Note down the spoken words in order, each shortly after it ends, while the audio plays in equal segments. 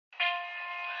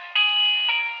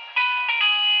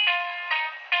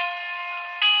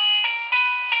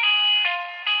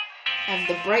Have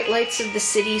the bright lights of the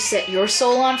city set your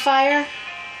soul on fire?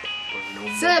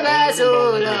 Set my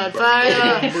soul on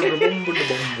fire.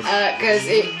 Because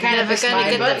it kind of Never missed gonna mine,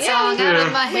 get but that song out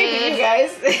of my maybe you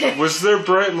head. guys. Was there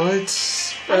bright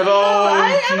lights at all?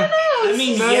 I don't know. I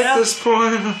mean, Not yeah. at this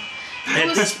point.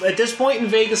 At this point in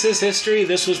Vegas's history,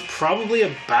 this was probably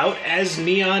about as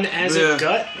neon as Yeah. it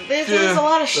got. There's Yeah. a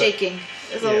lot of shaking.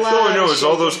 There's a Yeah. lot All I know of is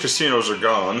all shaking. those casinos are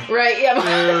gone. Right, yeah.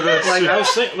 Like I was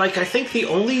saying, I think the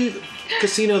only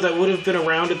casino that would have been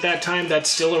around at that time that's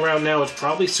still around now is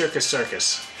probably Circus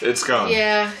Circus. It's gone.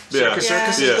 Yeah. Circus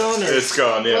Circus is Yeah, gone. Or? it's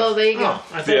gone. Yeah. Well, there you go. Oh,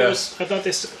 I thought Yeah. it was. I thought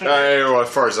this. Well, as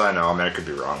far as I know, I mean, I could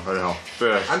be wrong. I don't know.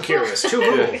 Yeah. I'm curious. Too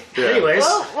cool. Yeah. Anyways,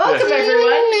 Well, welcome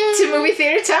everyone to Movie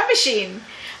Theater Time Machine.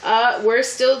 We're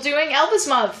still doing Elvis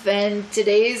Month, and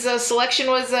today's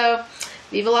selection was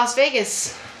Viva Las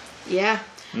Vegas. Yeah.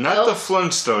 Not Oh. the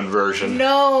Flintstone version.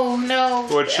 No.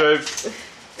 Which I've.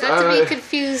 Not to be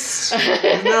confused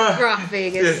Nah. Rock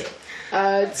Vegas.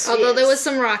 It's Although there was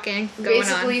some rocking going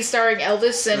basically on. starring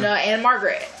Elvis and Anne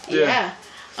Margaret. Yeah.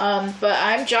 But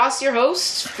I'm Joss, your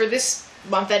host for this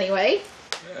month anyway.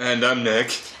 And I'm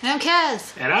Nick. And I'm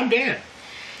Kaz. and I'm Dan.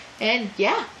 And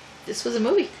yeah, this was a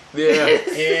movie. Yeah.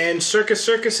 And Circus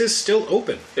Circus is still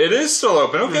open, It is still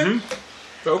open. Okay.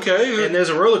 Mm-hmm. Okay. and there's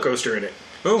a roller coaster in it.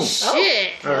 Boom.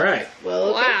 Shit. All right. Well,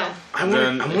 okay Wow.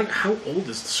 then. I wonder how old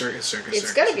is the Circus Circus? It's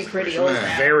Circus? got to be pretty old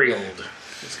now. Very old.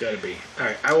 It's got to be. All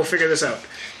right, I will figure this out.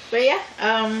 But yeah,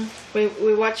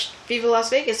 we watched Viva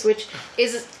Las Vegas, which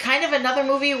is kind of another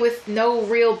movie with no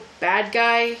real bad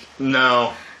guy.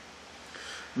 No.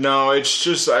 No, it's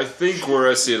just, I think where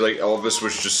I see it, like, Elvis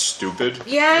was just stupid.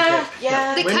 Yeah, Okay.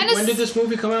 yeah. They When, kind of. when did this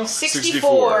movie come out?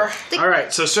 64. All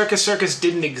right, so Circus Circus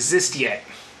didn't exist yet,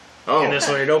 Oh. and this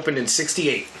one it opened in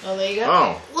 '68. Oh, there you go.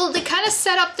 Oh. Well, they kind of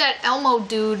set up that Elmo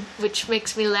dude, which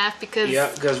makes me laugh because. Yeah,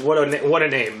 because what a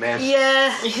name, man.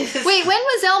 Yeah. Wait, when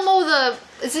was Elmo the?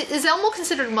 Is Elmo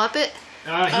considered Muppet?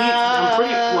 I'm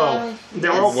pretty well.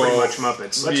 They're all pretty Well, much Muppets.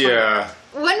 Let's find out. Yeah.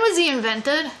 When was he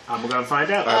invented? I'm gonna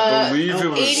find out. I believe it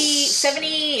was... 80,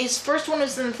 70, his first one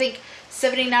was in, I think,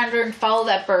 79 during Follow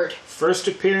That Bird. First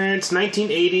appearance,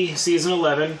 1980, season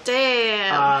 11.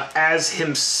 Damn. As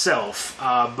himself,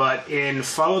 but in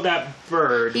Follow That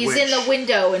Bird, He's which, in the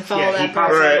window in Follow yeah, he That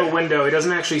pops Bird. out of Right. a window. He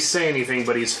doesn't actually say anything,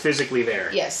 but he's physically there.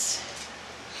 Yes.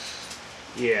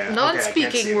 Yeah. okay, I can't see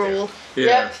Non-speaking it rule. Yeah.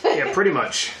 Yep. there. Yeah, pretty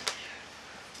much.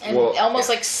 And Well, almost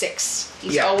like 6.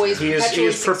 He's Yeah, always he is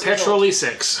perpetually 6 years old. perpetually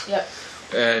 6. Yep.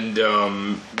 And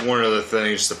one of the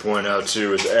things to point out,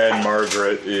 too, is Anne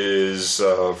Margaret is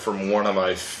from one of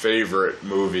my favorite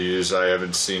movies I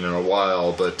haven't seen in a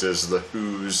while, but is The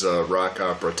Who's rock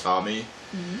opera Tommy.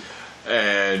 Mm-hmm.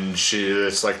 And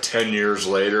it's like 10 years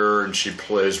later, and she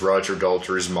plays Roger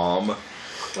Daltrey's mom.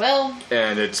 Well,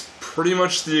 And it's pretty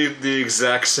much the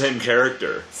exact same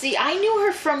character. see, I knew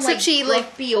her from Except like she, like,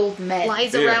 grumpy old men.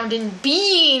 Lies Yeah. around in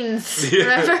beans. Yeah.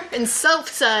 Remember? In soap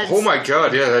suds. Oh my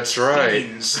god, yeah, that's right.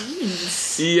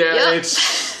 Beans. Yeah, Yep.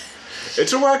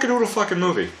 it's a wackadoodle fucking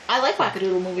movie. I like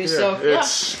wackadoodle movies, Yeah, so yeah.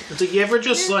 it's So you ever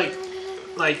just like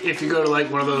if you go to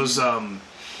like one of those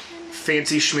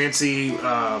fancy schmancy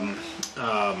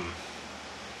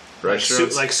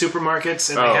restaurants. like supermarkets,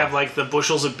 and Oh. they have like the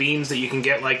bushels of beans that you can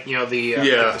get, like the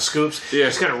Yeah. like the scoops. Yeah.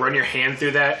 Just kind of run your hand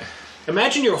through that.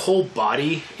 Imagine your whole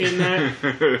body in that.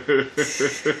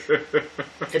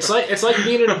 it's like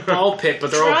being in a ball pit,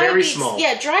 but they're all very beans, small.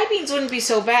 Yeah, dry beans wouldn't be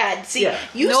so bad. See, Yeah.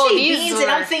 you No, say these beans, are-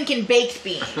 and I'm thinking baked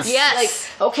beans. Yes.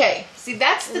 Like, okay, see,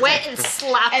 that's the Wet and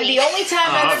sloppy. And the only time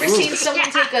I've ever ooh. seen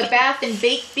someone take a bath in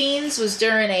baked beans was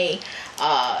during a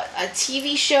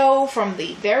TV show from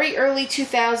the very early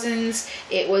 2000s.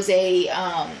 It was a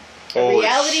Holy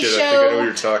reality shit, I think I know what show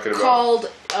you're talking about. called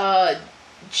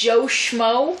Joe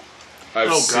Schmo. I've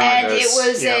Oh, seen God. And this.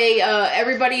 it was Yeah.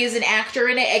 everybody is an actor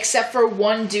in it except for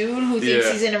one dude who thinks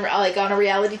Yeah. he's in on a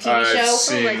reality TV I've show.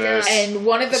 seen my this. And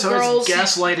one of the So girls, it's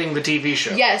gaslighting the TV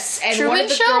show. yes, and Truman one of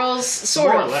the Show? girls,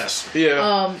 sort more of, or less.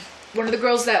 Yeah. one of the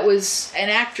girls that was an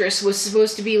actress was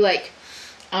supposed to be like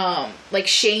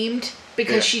shamed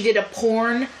because Yeah. she did a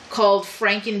porn called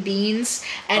Franken Beans,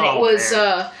 and Oh, it was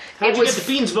man. How'd it you was get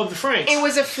the beans above the franks? it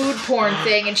was a food porn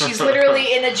thing, and she's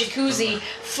literally in a jacuzzi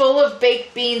full of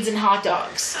baked beans and hot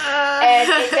dogs.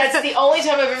 That's the only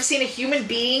time I've ever seen a human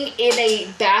being in a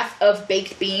bath of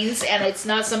baked beans, and it's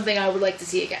not something I would like to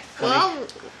see again. well,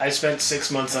 I spent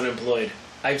 6 months unemployed.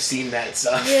 I've seen that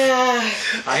stuff. Yeah,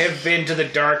 I have been to the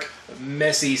dark,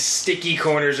 messy, sticky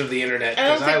corners of the internet. I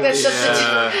don't 'cause think that's was- something.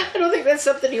 Yeah. I don't think that's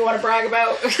something you want to brag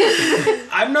about.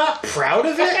 I'm not proud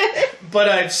of it, but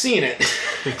I've seen it.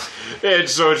 And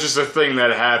so it's just a thing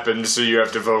that happens, so you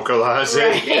have to vocalize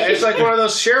it. It's like one of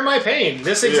those share my pain.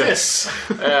 This exists.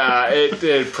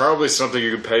 It probably something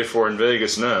you could pay for in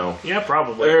Vegas now. Yeah,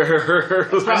 probably.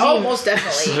 Most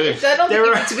definitely. I don't think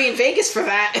you need to be in Vegas for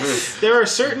that. There are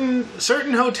certain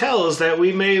hotels that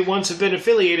we may once have been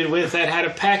affiliated with that had a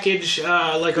package,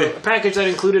 a package that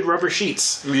included rubber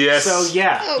sheets. Yes. So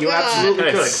yeah, you God.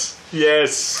 absolutely could.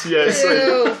 Yes.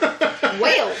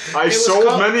 Whale. I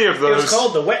sold many of those. It was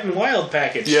called the Wet and Wild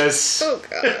package. Yes. Oh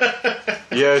god.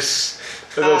 Yes.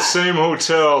 That same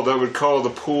hotel that would call the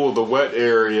pool the wet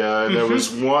area, and there was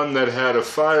one that had a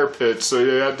fire pit, so you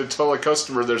had to tell a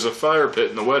customer there's a fire pit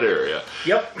in the wet area.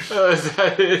 Yep.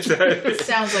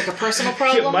 Sounds like a personal You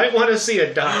problem. might want to see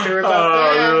a doctor about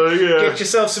that. Really, yeah. Get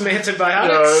yourself some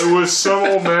antibiotics. It was some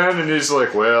old man, and he's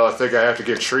like, "Well, I think I have to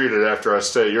get treated after I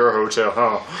stay at your hotel,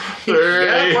 huh?"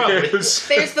 Yeah, probably.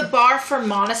 There's the bar for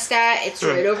Monistat. It's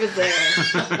right over there.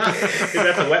 Is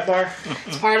that the wet bar?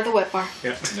 It's part of the wet bar.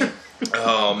 Yeah.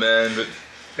 Oh man, It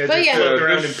But just yeah. floated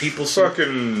around in this people's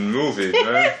fucking movie,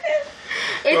 man.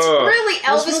 It's really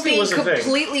Elvis movie being was a thing.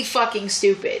 completely fucking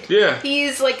stupid. Yeah.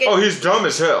 He's like He's dumb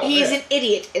as hell. he's an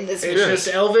idiot in this It's movie. just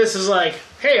Elvis is like,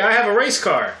 hey, I have a race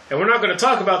car, and we're not going to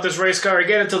talk about this race car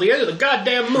again until the end of the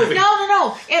goddamn movie. No.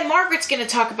 And Margaret's gonna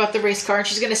talk about the race car and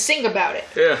she's gonna sing about it.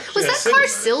 Yeah. Was that sing car about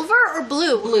it. silver or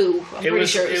blue? Blue. I'm It pretty was,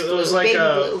 sure it's it blue. was like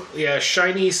Baby blue.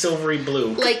 shiny silvery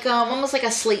blue. Like almost like a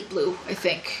slate blue, I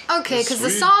think. Okay, because the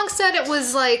Sweet. song said it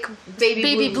was like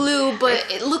Baby blue, but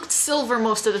it looked silver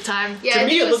most of the time. Yeah, To I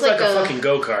me, think it looked like a a fucking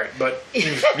go-kart, but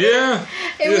Yeah.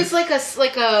 It was like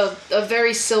a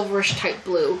very silverish type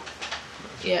blue.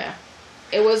 Yeah.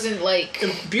 It wasn't like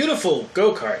beautiful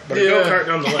go-kart, but a Yeah. go-kart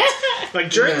nonetheless. Like,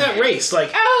 during that race,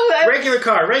 like, regular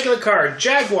car,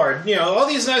 Jaguar, all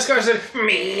these nice cars said,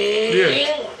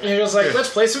 Yeah. and it was like, let's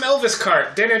play some Elvis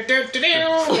kart.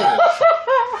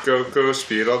 Go,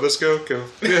 speed on this, go.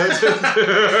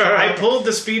 I pulled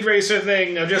the Speed Racer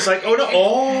thing. I'm just like, oh no,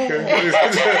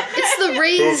 It's the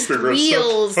raised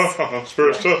wheels.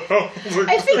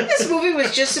 I think this movie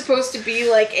was just supposed to be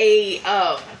like a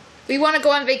We want to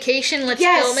go on vacation. Let's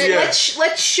yes, film it. Yeah.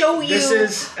 let's show you. This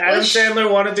is Adam let's-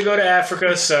 Sandler wanted to go to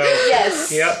Africa, so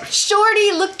Yes. yep.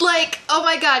 Shorty looked like, oh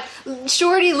my god,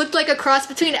 Shorty looked like a cross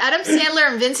between Adam Sandler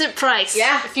and Vincent Price.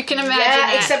 Yeah. If you can imagine Yeah,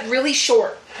 that. except really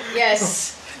short.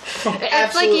 Yes.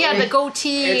 It's like he had the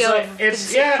goatee It's of like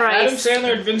Vincent Price. Adam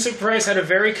Sandler and Vincent Price had a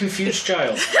very confused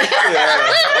child.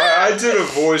 I did a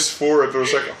voice for it, but it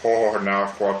was like, oh, now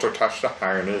I want to touch the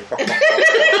hiney.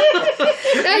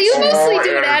 No, you mostly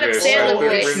do an Adam Sandler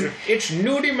voice. It's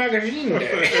Nudie Magazine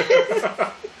Day.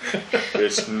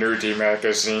 It's Nudie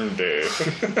Magazine Day.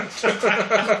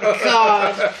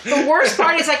 God. The worst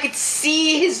part is I could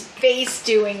see his face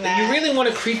doing that. You really want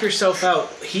to creep yourself out.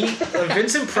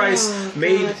 Vincent Price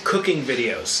made cooking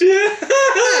videos.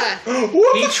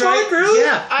 What He the tried, fuck, really?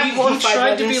 yeah. I'm He horrified tried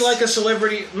by to be this. like a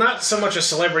celebrity, not so much a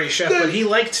celebrity chef, but he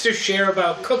liked to share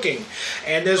about cooking.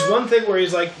 And there's one thing where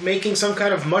he's like making some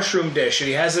kind of mushroom dish, and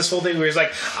he has this whole thing where he's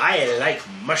like, "I like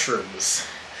mushrooms."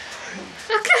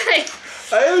 Okay.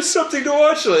 I have something to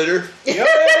watch later.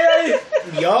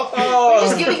 Yup.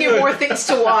 Just giving you more things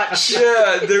to watch.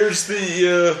 Yeah, there's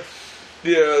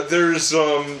there's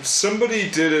somebody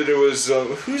did it. It was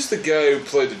who's the guy who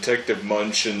played Detective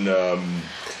Munch in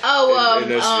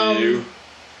SVU?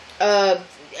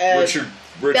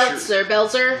 Richard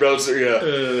Belzer.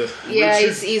 yeah. Yeah,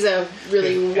 Richard- he's a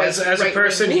really white. As a right-wing-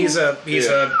 person, he's a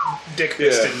Yeah. dick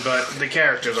piston, but the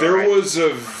characters are There right. was a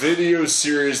video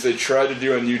series they tried to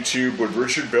do on YouTube with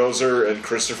Richard Belzer and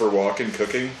Christopher Walken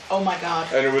cooking, Oh my god.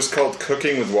 and it was called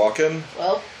Cooking with Walken.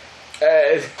 Well,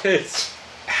 And it's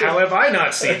How have I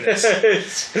not seen this?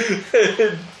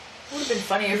 it would have been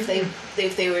funnier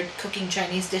if they were cooking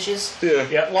Chinese dishes. yeah.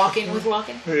 Yep. Walking with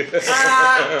walking.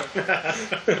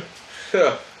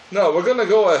 Yeah. No, we're gonna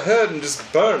go ahead and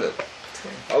just burn it.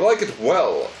 I like it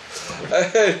well.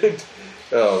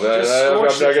 And, oh man, Just I'm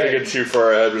scorch not the gonna thing. get too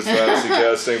far ahead with fantasy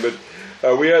casting,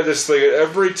 but we had this thing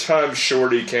every time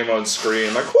Shorty came on screen.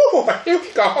 I'm like, whoo, here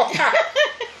we go.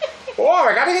 Oh,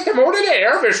 I gotta get the motor to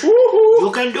Elvis. Woohoo!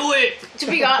 You can do it. To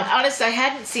be honest, I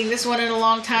hadn't seen this one in a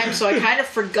long time, so I kind of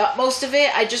forgot most of it.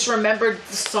 I just remembered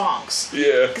the songs.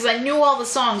 Yeah. Because I knew all the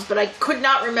songs, but I could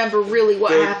not remember really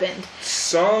what The- happened.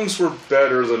 Songs were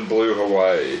better than Blue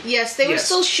Hawaii. Yes, they were Yes.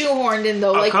 still shoehorned in,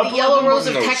 though. Like couple the of Yellow them Rose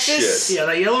were- of No Texas. shit. Yeah,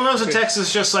 the Yellow Rose of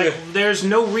Texas, just like, there's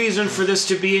no reason for this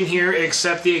to be in here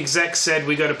except the exec said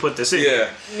we gotta put this in. Yeah.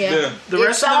 Yeah. The It's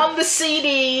rest of on the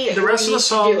CD. The rest of We the need to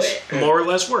songs do it. more or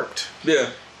less worked. Yeah.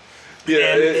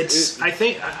 Yeah.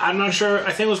 And I'm not sure,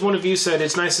 I think it was one of you said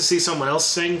it's nice to see someone else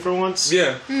sing for once.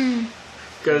 Yeah.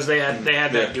 because they had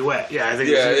that duet. Yeah, I think.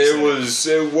 Yeah,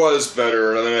 it was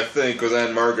better. I mean, I think with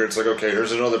Anne Margaret, it's like, okay,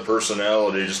 here's another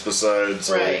personality just besides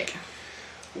like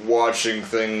watching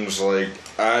things like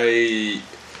I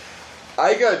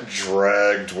got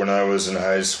dragged when I was in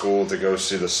high school to go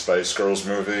see the Spice Girls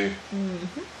movie,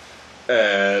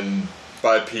 and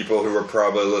by people who were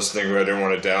probably listening who I didn't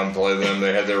want to downplay them,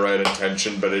 they had the right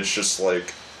intention, but it's just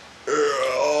like,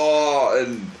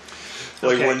 and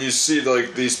like when you see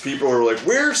like these people who are like,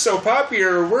 we're so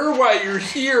popular, we're why you're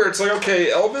here. It's like,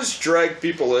 okay, Elvis dragged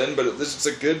people in, but at least it's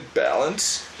a good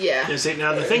balance. Yeah.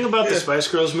 Now the thing about the Spice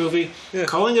Girls movie,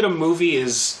 calling it a movie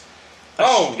is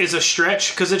a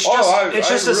stretch because it's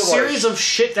just a series of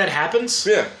shit that happens.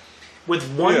 Yeah.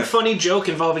 With one funny joke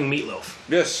involving Meatloaf.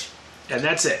 Yes. And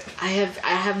that's it. I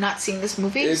have not seen this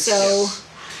movie, so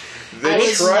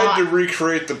they tried to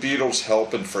recreate the Beatles'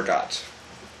 Help and forgot.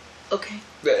 Okay.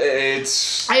 I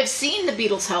have seen the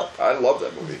Beatles' Help. I love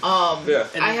that movie.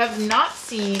 I have not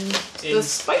seen the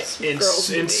Spice Girls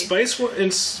movie. In Spice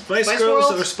Girls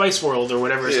World? or Spice World or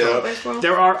whatever it's called.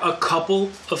 There are a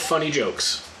couple of funny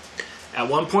jokes. At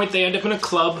one point, they end up in a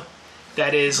club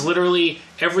that is literally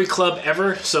every club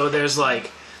ever. So there's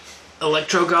like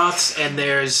electro goths, and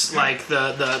there's like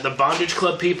the bondage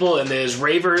club people, and there's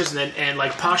ravers, and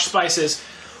like Posh Spices.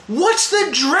 What's the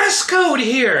dress code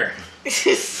here?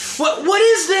 What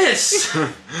is this?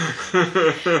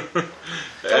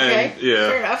 Okay,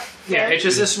 fair enough. Yeah,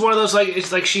 it's one of those like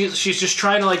it's like she's just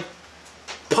trying to like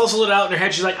puzzle it out in her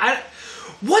head. She's like,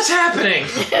 what's happening?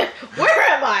 Where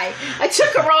am I? I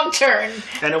took a wrong turn.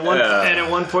 And at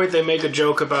one point they make a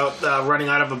joke about running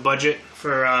out of a budget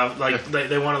for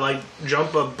they want to like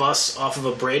jump a bus off of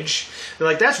a bridge. They're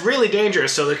like, that's really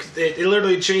dangerous. So it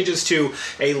literally changes to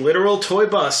a literal toy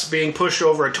bus being pushed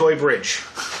over a toy bridge.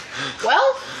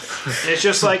 Well, it's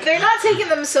just like they're not taking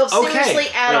themselves seriously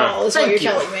at all. Is what you're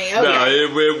telling me. Okay. No,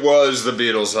 it was the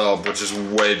Beatles' Help, which is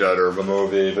way better of a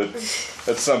movie, but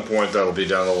at some point that'll be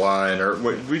down the line. Or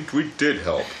we did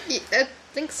Help. Yeah, I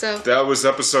think so. That was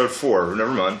episode 4.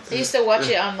 Never mind. I used to watch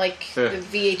it on like the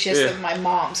VHS of my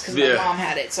mom's because my mom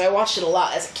had it, so I watched it a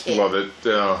lot as a kid. Love it.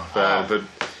 But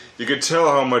you could tell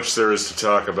how much there is to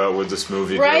talk about with this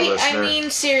movie, right? dear listener. I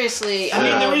mean, seriously. I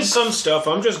mean, there is some stuff.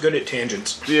 I'm just good at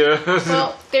tangents. Yeah.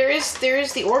 Well, there is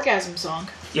the orgasm song.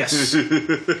 Yes.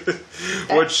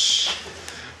 Which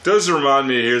does remind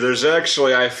me here. There's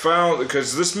actually I found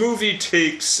because this movie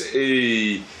takes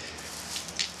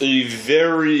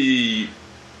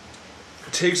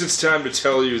takes its time to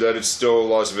tell you that it's still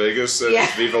Las Vegas, and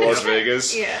it's Viva Las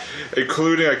Vegas,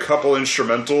 including a couple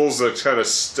instrumentals that's kind of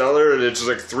stellar, and it's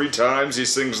like 3 times he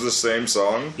sings the same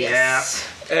song. Yes.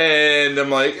 Yeah. And I'm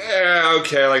like,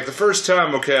 okay, like the first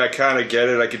time, okay, I kind of get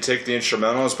it, I could take the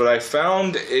instrumentals, but I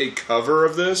found a cover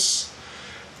of this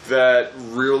that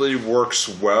really works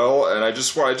well, and I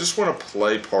just want to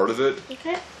play part of it.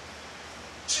 Okay.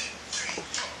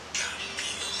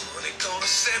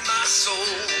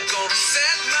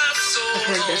 I've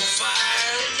heard this.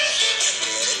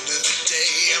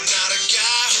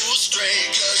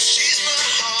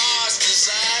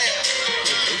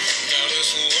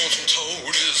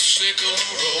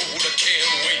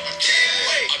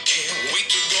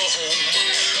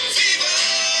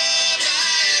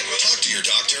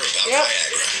 Yep.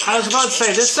 I was about to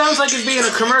say, this sounds like it'd be in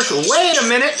a commercial. Wait a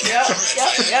minute. Yep.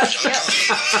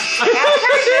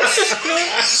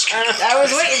 I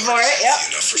was waiting for it. Yep.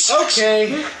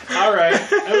 Okay. All right.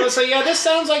 I was going to say, this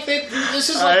sounds like this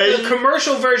is like the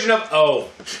commercial version of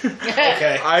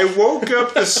Okay. I woke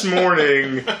up this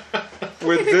morning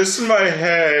with this in my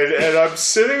head, and I'm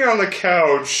sitting on the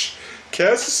couch.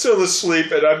 Cass is still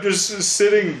asleep, and I'm just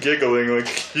sitting giggling like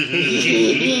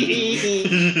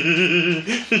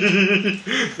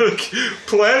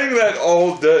planning that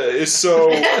all day. So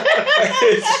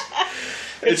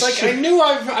it's like I know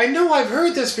I've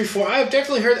heard this before. I've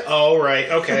definitely heard. Oh right,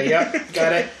 okay, yep,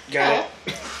 got it.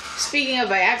 Speaking of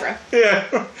Viagra,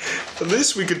 at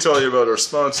least we could tell you about our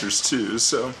sponsors too.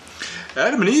 So,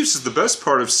 Adam and Eve's is the best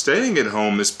part of staying at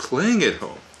home is playing at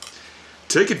home.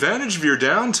 Take advantage of your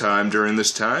downtime during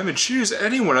this time and choose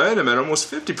any one item at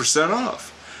almost 50%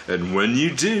 off. And when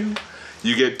you do,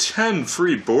 you get 10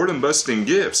 free boredom-busting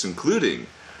gifts, including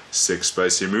 6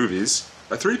 spicy movies,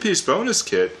 a 3-piece bonus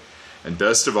kit, and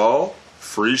best of all,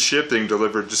 free shipping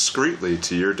delivered discreetly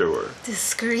to your door.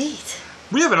 Discreet.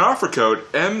 We have an offer code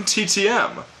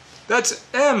MTTM. That's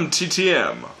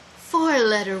MTTM.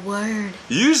 4-letter word.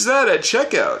 Use that at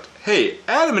checkout. Hey,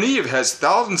 Adam and Eve has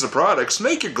thousands of products.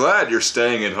 Make you glad you're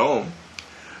staying at home.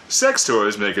 Sex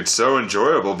toys make it so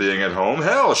enjoyable being at home.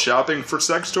 Hell, shopping for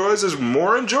sex toys is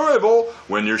more enjoyable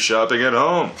when you're shopping at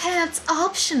home. That's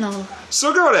optional.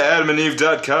 So go to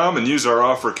adamandeve.com and use our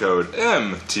offer code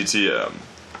MTTM.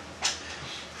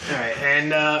 All right,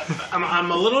 and I'm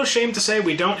a little ashamed to say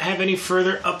we don't have any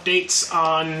further updates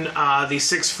on the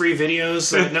 6 free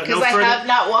videos. Because I have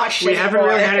not watched We it haven't before.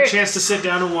 really had a chance to sit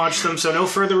down and watch them, so no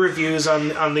further reviews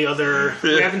on the other.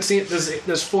 We haven't seen.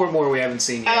 There's 4 more we haven't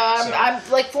seen yet. So.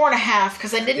 I'm like 4.5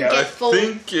 because I didn't get full. I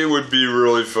think it would be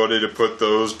really funny to put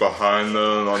those behind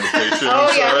them on the Patreon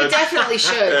Oh yeah, we side. definitely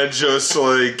should. And just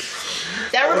like...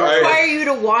 That would require you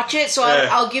to watch it, so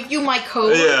I'll give you my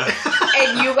code,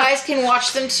 and you guys can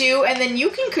watch them too, and then you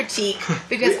can critique,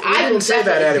 because I will didn't say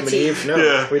that, Adam and critique. Eve. No,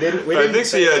 Yeah. we didn't. I think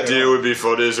say the that idea at all. would be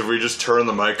funny is if we just turn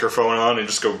the microphone on and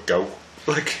just go.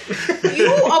 Like...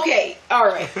 Okay,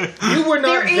 alright. You were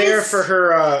not there for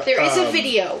her. There is a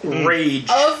video rage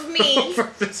of me for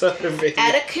this other video.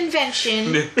 at a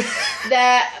convention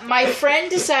that my friend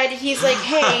decided, he's like,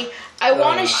 hey, I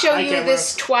want to show you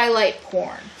this Twilight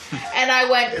porn. And I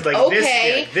went, like,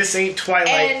 okay. this ain't Twilight,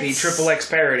 And- the XXX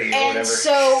parody or And whatever.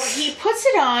 so he puts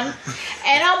it on,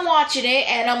 and I'm watching it,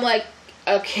 and I'm like,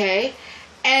 okay.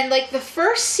 And like the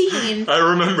first scene I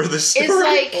remember this story. is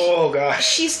like, oh gosh.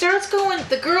 she starts going,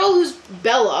 the girl who's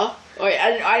Bella, or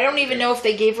I don't even know if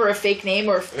they gave her a fake name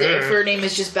or if her name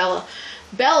is just Bella.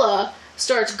 Bella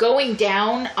starts going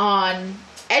down on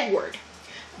Edward.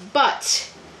 But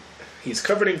He's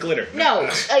covered in glitter. no,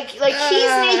 like he's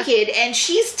naked and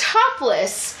she's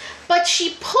topless, but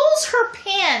she pulls her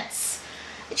pants.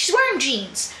 She's wearing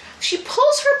jeans. She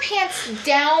pulls her pants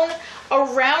down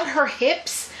around her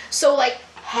hips, so like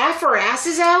half her ass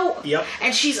is out. Yep.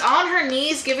 And she's on her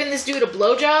knees giving this dude a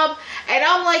blowjob, and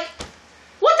I'm like,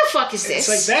 what the fuck is this?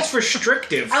 It's like, that's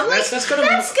restrictive. I'm like, that's gonna be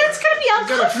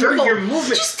uncomfortable. hurt your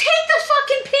movement. Just take the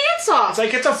fucking pants off. It's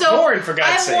like, it's a porn, for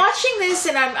God's sake. I'm watching this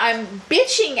and I'm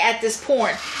bitching at this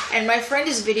porn, and my friend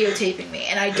is videotaping me,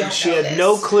 and I don't She know had this.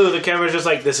 no clue. The camera's just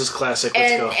like, this is classic.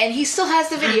 Let's go. And he still has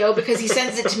the video because he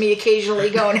sends it to me occasionally,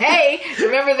 going, "Hey,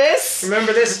 remember this?"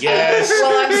 Remember this? Yes.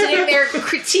 While I'm sitting there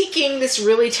critiquing this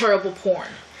really terrible porn,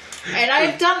 and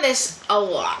I've done this a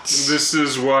lot. This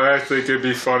is why I think it'd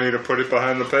be funny to put it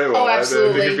behind the paywall. Oh, I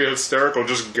absolutely. think it'd be hysterical.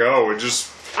 Just go and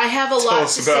just... I have a Tell lot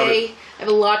us to about say. it. I have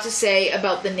a lot to say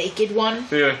about the naked one.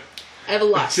 Yeah. I have a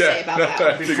lot to say about that I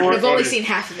one. think it'd be I've only funny. seen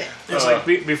half of it. It's like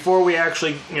before we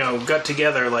actually, got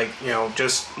together,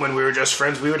 just when we were just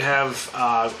friends, we would have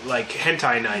like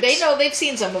hentai nights. They know, they've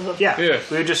seen some of them. Yeah, Yeah.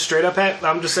 we would just straight up have.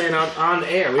 I'm just saying on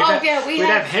air. We'd We we'd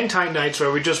have- have hentai nights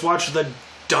where we just watch the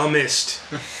dumbest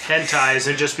hentais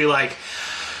and just be like,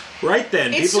 right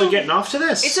then, It's people a- are getting off to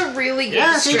this. It's a really good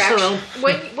Yeah, I think so.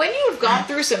 distraction. When you've gone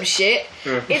through some shit,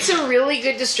 it's a really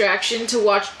good distraction to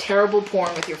watch terrible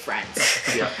porn with your friends.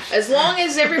 yeah. As long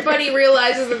as everybody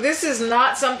realizes that this is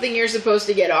not something you're supposed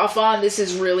to get off on, this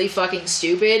is really fucking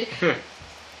stupid,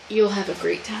 you'll have a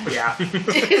great time. Yeah.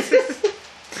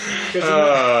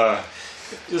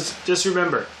 Just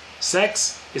remember,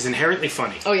 sex is inherently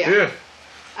funny. Oh yeah. Yeah.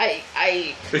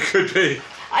 I It could be.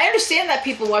 I understand that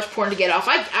people watch porn to get off.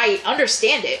 I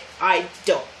understand it. I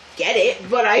don't get it,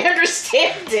 but I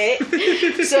understand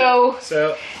it.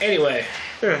 So anyway,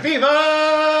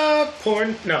 Viva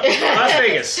porn. No, Las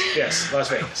Vegas. Yes, Las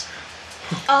Vegas.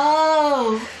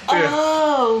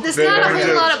 There's They not a never whole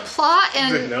did. lot of plot,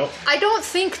 and Nope. I don't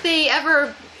think they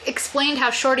ever explained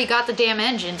how Shorty got the damn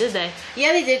engine, did they?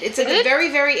 Yeah, they did. It's at the Did? very,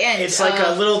 very end. It's like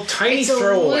a little tiny It's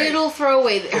throwaway. a little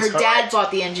throwaway. Her It's dad hard.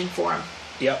 bought the engine for him.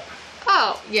 Yep.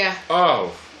 Oh, Yeah.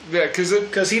 Oh. Yeah, because it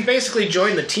Because he basically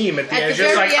joined the team at the At end. the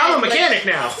Just very like, I'm a end, mechanic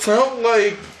now. felt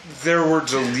like there were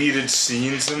deleted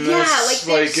scenes in Yeah, this.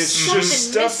 like, there's it's something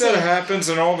just stuff missing. that happens,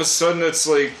 and all of a sudden it's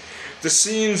like the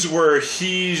scenes where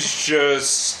he's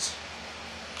just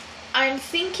I'm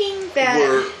thinking that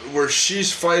where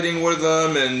she's fighting with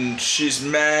him and she's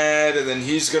mad, and then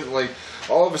he's gonna like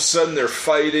all of a sudden they're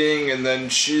fighting, and then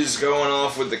she's going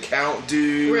off with the count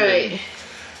dude, right.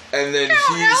 and then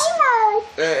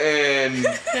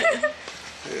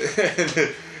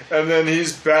and then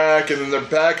he's back, and then they're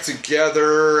back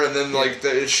together, and then like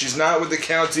she's not with the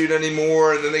count dude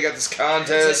anymore, and then they got this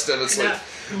contest, and it's Now, like,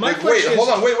 my wait, question hold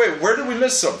is- on, wait, where did we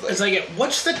miss something? It's like,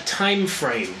 what's the time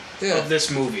frame Yeah. of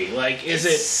this movie? Like, is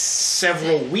it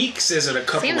several weeks? Is it a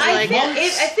couple Seems of like it.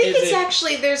 months? I think Is it's it-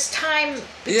 actually there's time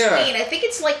between. Yeah. I think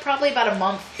it's like probably about a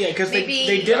month. Yeah, because they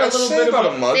maybe- did a I'd little say bit about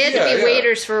of a month. they had to be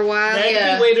waiters for a while. They had to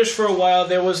Yeah. be waiters for a while.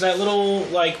 There was that little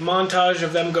like montage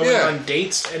of them going Yeah. on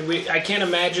dates, and I can't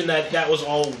imagine that was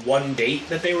all one date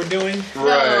that they were doing.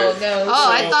 Right. No. Oh,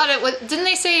 I So- thought it was. Didn't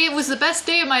they say it was the best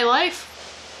day of my life?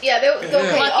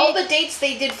 all the dates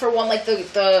they did for one, like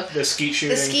the skeet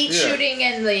shooting. The skeet shooting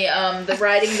and the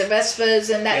riding the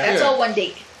Vespas and that's all one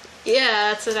date.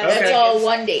 Yeah, that's what I That's all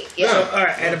one date. Yeah. So, all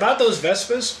right, and about those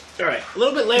Vespas, all right, a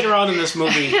little bit later on in this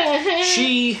movie,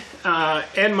 she,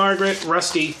 Anne Margaret,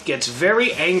 Rusty, gets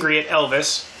very angry at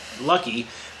Elvis, Lucky,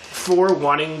 for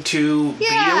wanting to be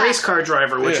a race car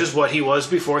driver, which is what he was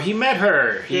before he met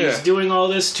her. He's doing all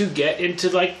this to get into,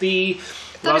 like, the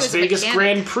Las Vegas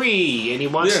Grand Prix, and he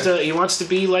wants to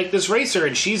be like this racer,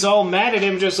 and she's all mad at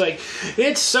him, just like,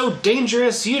 it's so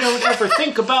dangerous, you don't ever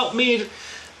think about me.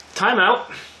 Time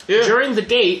out. Yeah. During the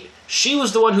date, she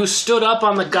was the one who stood up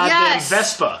on the goddamn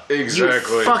Vespa.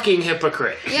 Exactly. You fucking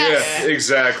hypocrite. Yes. Yeah,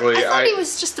 exactly. I thought he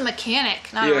was just a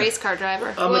mechanic, not a race car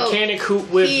driver. A mechanic who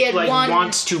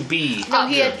wants to be. No,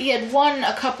 he had won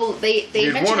a couple. They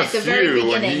mentioned at the very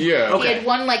beginning. He had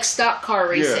won like stock car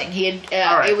racing. He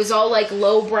had it was all like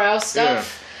lowbrow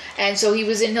stuff, and so he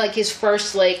was in like his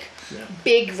first like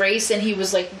big race, and he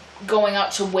was like going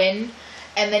out to win.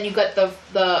 And then you got the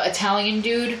Italian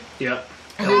dude. Yep.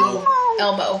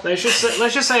 Elmo. Let's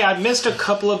just say I missed a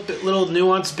couple of little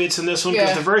nuanced bits in this one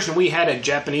because the version we had had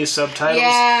Japanese subtitles.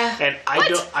 Yeah. And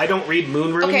I don't read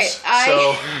moon runes. Okay,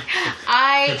 so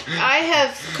I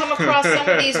have come across some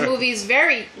of these movies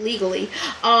very legally.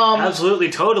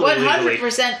 Absolutely, totally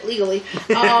 100% legally.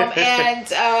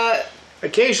 And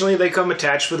occasionally they come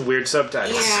attached with weird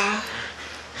subtitles. Yeah.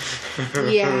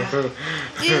 Yeah.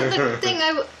 The thing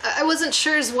I wasn't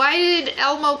sure is why did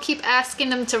Elmo keep asking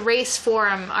them to race for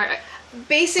him?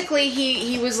 Basically,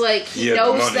 he was like he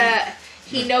knows that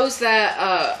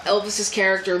Elvis's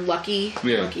character Lucky.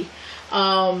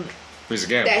 He's a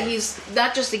gambler. That he's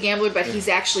not just a gambler, but he's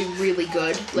actually really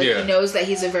good. Like he knows that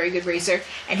he's a very good racer,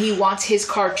 and he wants his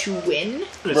car to win.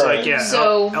 It's like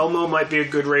so Elmo might be a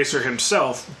good racer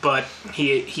himself, but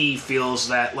he feels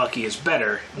that Lucky is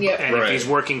better. Yeah. And if he's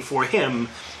working for him,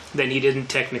 then he didn't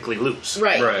technically lose.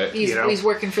 Right. He's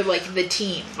working for like the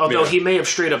team. Although he may have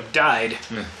straight up died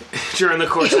during the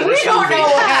course of this movie. We don't know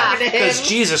what happened to him. Because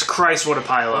Jesus Christ, what a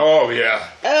pile up! Oh yeah.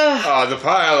 The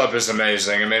pile up is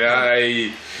amazing. I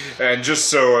mean, and just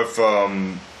so if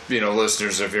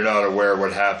listeners, if you're not aware,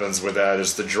 what happens with that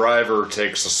is the driver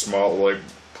takes a small,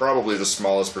 probably the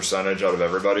smallest percentage out of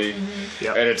everybody,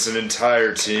 and it's an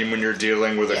entire team when you're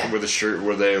dealing with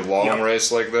a long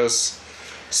race like this.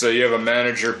 So you have a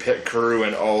manager, pit crew,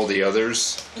 and all the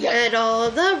others. And all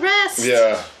the rest.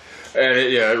 Yeah. And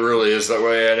it really is that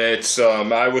way. And it's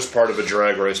I was part of a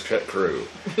drag race pit crew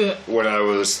when I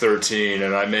was 13,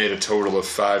 and I made a total of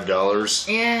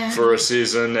 $5 for a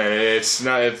season. And it's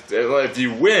not if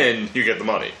you win, you get the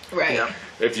money. Right. Yeah.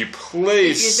 If you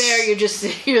place,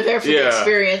 if you're there for the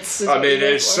experience. I mean,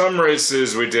 in some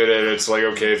races we did it. It's like,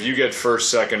 okay, if you get first,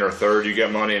 second, or third, you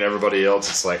get money, and everybody else,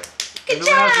 it's like, good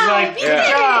job! Good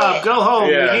job! Go home.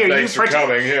 Yeah, here, thanks for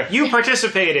coming. Yeah. You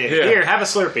participated. Yeah. Here, have a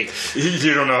Slurpee.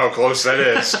 You don't know how close that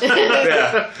is.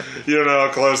 You don't know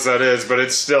how close that is, but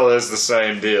it still is the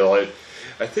same deal.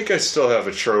 I think I still have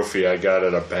a trophy I got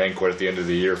at a banquet at the end of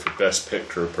the year for best pit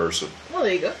crew person. Well,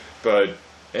 there you go. But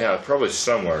probably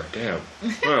somewhere. Damn.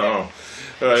 I don't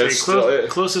know.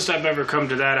 Closest I've ever come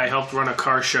to that, I helped run a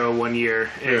car show one year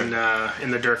in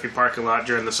the Durfee parking lot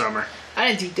during the summer. I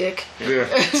didn't do dick. Yeah.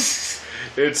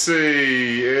 It's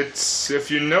if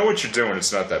you know what you're doing,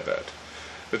 it's not that bad.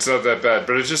 It's not that bad,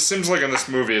 but it just seems like in this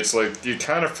movie, it's like you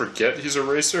kind of forget he's a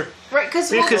racer. Right, because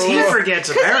he forgets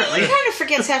apparently. He kind of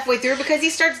forgets halfway through because he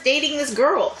starts dating this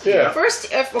girl. Yeah.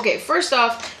 First off,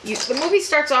 the movie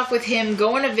starts off with him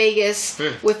going to Vegas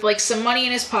with like some money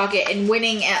in his pocket and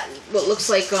winning at what looks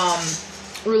like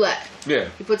roulette. Yeah.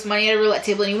 He puts money at a roulette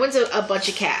table and he wins a bunch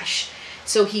of cash.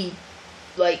 So he,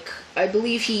 I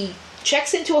believe he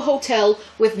checks into a hotel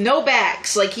with no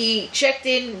bags. Like he checked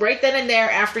in right then and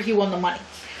there after he won the money.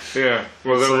 Yeah,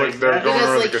 well, they're going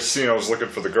around the casinos looking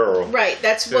for the girl. Right,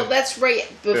 that's right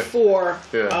before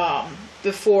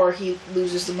before he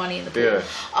loses the money in the pool. Yeah.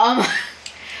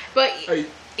 But I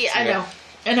know.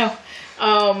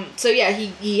 So yeah,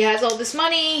 he has all this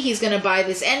money. He's gonna buy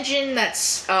this engine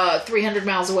that's 300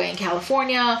 miles away in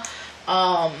California.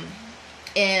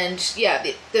 And yeah,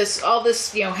 all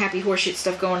this happy horseshit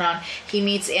stuff going on. He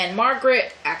meets Anne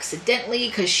Margaret accidentally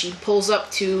because she pulls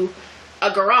up to a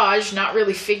garage, not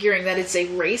really figuring that it's a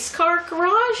race car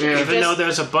garage. Yeah, even though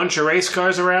there's a bunch of race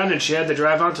cars around and she had to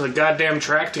drive onto the goddamn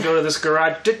track to go to this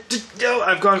garage.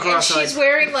 I've gone cross-eyed. And she's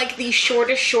wearing like the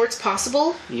shortest shorts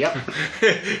possible. Yep.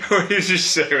 What did you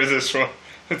say with this one?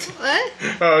 What?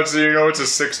 Oh, so it's a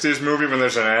 60s movie when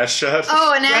there's an ass shot?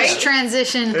 Oh, an ass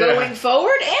transition. Going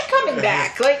forward and coming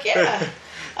back. Like, yeah.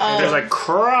 There's like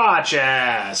crotch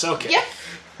ass. Okay. Yep.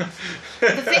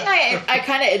 The thing I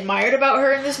kind of admired about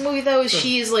her in this movie, though, is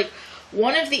she is, like,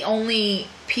 one of the only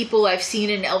people I've seen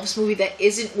in an Elvis movie that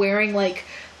isn't wearing, like,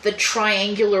 the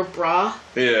triangular bra.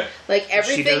 Yeah. Like,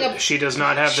 everything... She does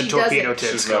not have the torpedo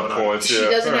tits going on. Points, She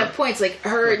doesn't have points. Like,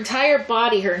 her entire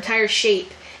body, her entire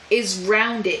shape is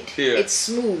rounded. Yeah. It's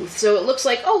smooth. So it looks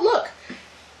like, oh, look,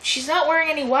 she's not wearing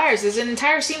any wires. There's an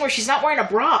entire scene where she's not wearing a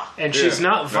bra. And she's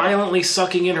not violently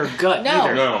sucking in her gut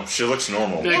either. No, she looks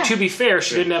normal. Like, to be fair,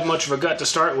 she didn't have much of a gut to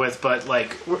start with, but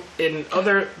like in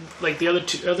other the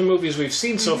other movies we've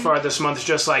seen so far this month, it's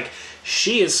just like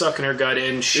she is sucking her gut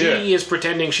in. She is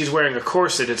pretending she's wearing a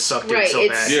corset. It's sucked in so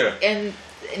bad. Yeah. And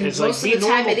It's most like, of the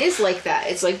time normal. it is like that.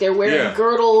 It's like they're wearing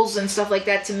girdles and stuff like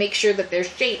that to make sure that their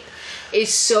shape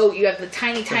is so... You have the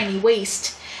tiny, tiny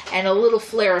waist and a little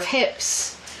flare of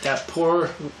hips. That poor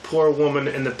woman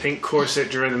in the pink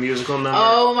corset during the musical number.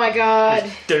 Oh my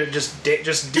god. They're just doing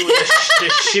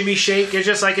this shimmy shake. It's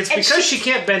just like, it's because she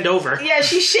can't bend over. Yeah,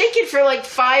 she's shaking for like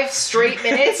 5 straight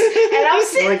minutes. And I'm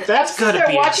sitting, Like, that's I'm sitting gotta there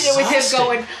be watching it with him exhausting.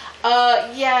 going,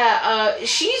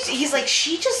 he's like,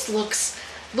 she just looks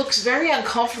very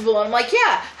uncomfortable. And I'm like,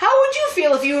 yeah, how would you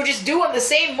feel if you were just doing the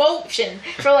same motion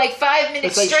for like 5 minutes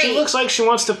It's like straight? she looks like she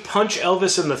wants to punch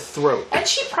Elvis in the throat. And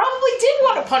she probably did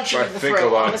want to punch him I in the think throat,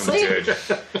 a lot honestly. of them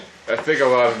did. I think a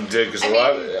lot of them did, because a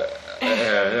lot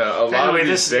Anyway, of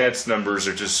these dance numbers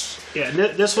are just... Yeah,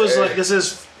 this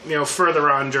is further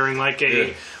on during like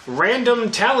a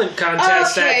random talent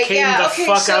contest that came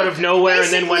so out of nowhere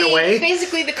and then went away.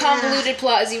 Basically, the convoluted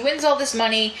plot is he wins all this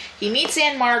money, he meets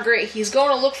Anne Margaret, he's going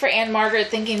to look for Anne Margaret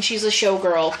thinking she's a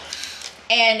showgirl,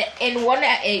 and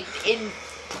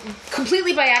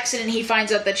completely by accident he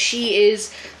finds out that she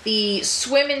is the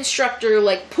swim instructor,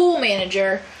 like pool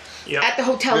manager, at the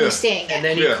hotel he's staying at. And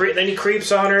then he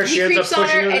creeps on her. She ends up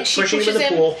pushing him in the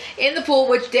pool. In the pool,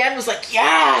 which Dan was like,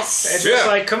 yes! It's just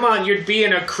like, come on, you're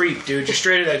being a creep, dude. You're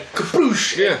straight at that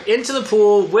kaboosh into the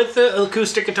pool with the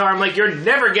acoustic guitar. I'm like, you're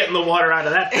never getting the water out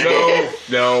of that thing.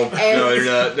 No, you're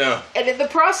not. No. And in the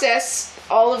process,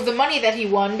 all of the money that he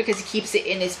won, because he keeps it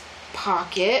in his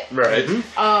pocket, Right.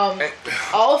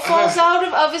 all falls out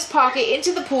of his pocket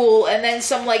into the pool, and then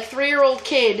some like 3-year-old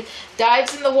kid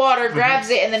dives in the water, grabs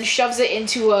it, and then shoves it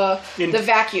into the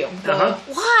vacuum.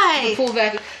 Why? The pool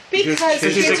vacuum. Because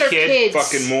he's kids a are kid. kids.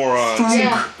 Fucking morons.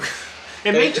 Yeah,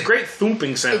 It makes great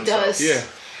thumping sounds. it does. Yeah.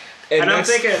 And I'm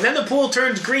thinking, and then the pool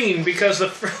turns green because the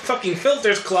fucking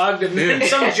filter's clogged, and then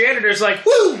some janitor's like,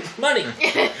 woo, money.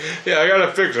 Yeah, I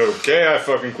gotta fix it. Okay, I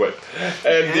fucking quit.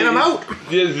 And I'm out.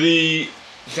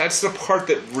 That's the part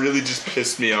that really just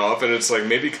pissed me off, and it's like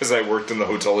maybe because I worked in the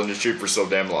hotel industry for so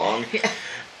damn long.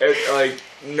 Like,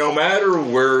 no matter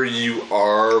where you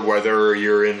are, whether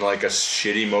you're in like a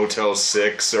shitty Motel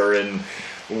 6 or in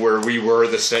where we were,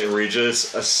 the St.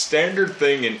 Regis, a standard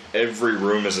thing in every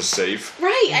room is a safe.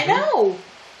 Right, I know.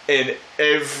 In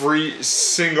every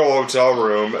single hotel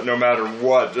room, no matter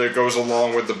what, that goes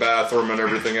along with the bathroom and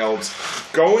everything else.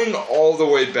 Going all the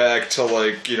way back to,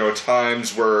 like,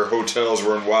 times where hotels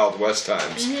were in Wild West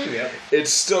times. Mm-hmm. Yeah.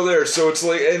 It's still there. So it's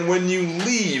like, and when you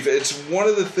leave, it's one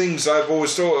of the things I've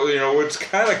always told, it's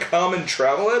kind of common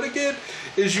travel etiquette,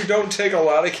 is you don't take a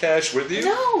lot of cash with you.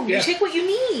 No, you take what you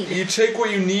need. You take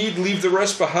what you need, leave the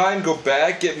rest behind, go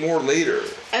back, get more later.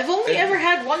 I've only ever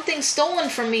had one thing stolen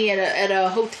from me at a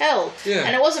hotel. Yeah.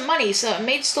 And it wasn't money, so a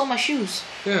maid stole my shoes.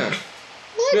 Yeah.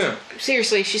 What? Yeah.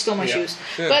 Seriously, she stole my shoes.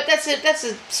 Yeah. But that's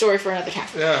a story for another time.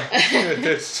 Yeah.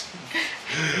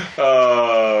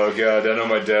 Oh, God. I know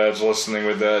my dad's listening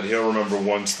with that. He'll remember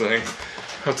one thing.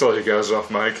 I'll tell you guys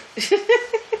off mic.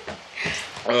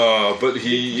 But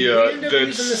he, Did we end up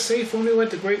using the safe when we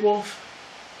went to Great Wolf?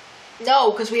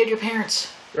 No, because we had your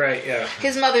parents. Right, yeah.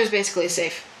 His mother's basically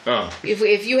safe. Oh.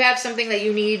 If you have something that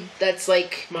you need that's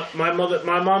like... My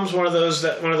mom's one of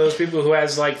those people who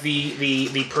has like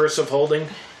the purse of holding.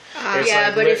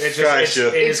 Yeah, but if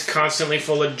it is constantly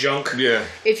full of junk. Yeah.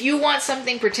 if you want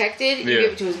something protected, you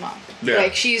give it to his mom. Yeah,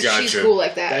 Like she's gotcha. cool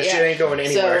like that. That yeah. shit ain't going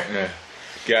anywhere. So, Yeah.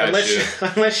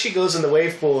 Gotcha. Unless she goes in the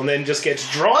wave pool and then just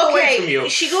gets drawn away from you.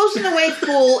 She goes in the wave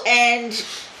pool and...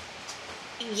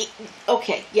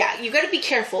 Okay, yeah, you gotta be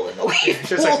careful in the wave pool.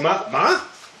 She's like, Ma?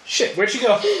 Shit, where'd she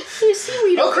go? There's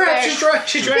seaweed Oh over crap, there.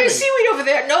 she's driving. There's seaweed over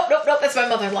there. Nope, that's my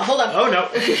mother-in-law. Hold on. Oh no.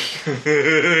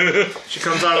 She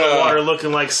comes out of the water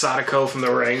looking like Sadako from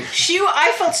The Ring.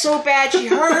 I felt so bad. She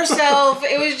hurt herself.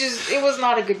 It was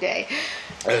not a good day.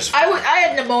 I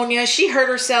had pneumonia. She hurt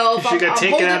herself. She got I'm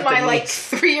taken out holding of the my meat.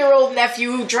 3-year-old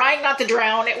nephew, trying not to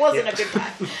drown. It wasn't a good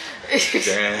time.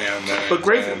 Damn, man. But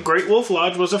Great Wolf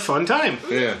Lodge was a fun time.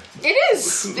 Yeah. It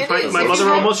is. It My is. mother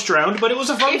almost drowned, but it was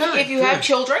a fun time. If you have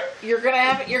children, you're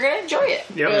gonna enjoy it.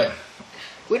 Yep. But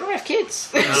we don't have kids.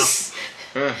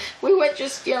 Yeah. We went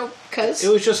just cause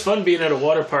It was just fun being at a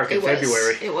water park in it was.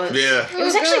 February. It was. Yeah. It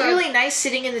was Oh, actually God. really nice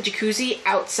sitting in the jacuzzi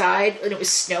outside when it was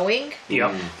snowing.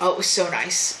 Yep. Oh, it was so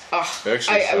nice. Oh,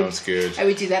 Actually, I would, sounds good. I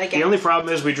would do that again. The only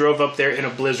problem is we drove up there in a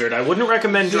blizzard. I wouldn't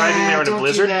recommend driving there in a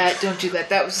blizzard. Don't do that.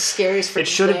 That was the scariest. It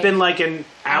should have been like an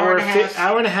Hour and a half.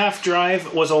 hour and a half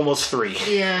drive was almost 3.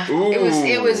 Yeah, Ooh.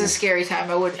 it was a scary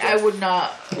time. I would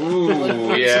not.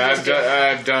 Ooh, yeah,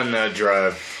 I've done that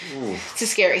drive. Ooh. It's a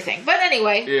scary thing. But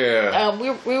anyway, Yeah.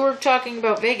 we were talking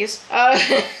about Vegas.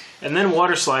 And then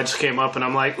water slides came up, and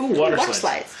I'm like, ooh, water Water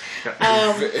slides. slides.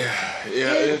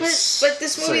 Yeah, But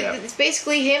this movie, yeah. it's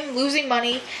basically him losing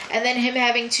money and then him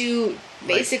having to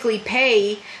basically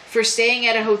pay for staying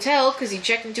at a hotel because he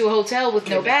checked into a hotel with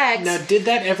no bags. Now, did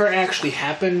that ever actually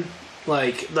happen?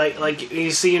 Like you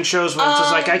see in shows when it's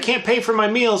just like, I can't pay for my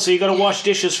meal, so you got to wash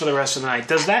dishes for the rest of the night.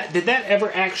 Did that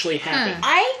ever actually happen?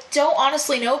 I don't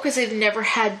honestly know because I've never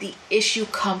had the issue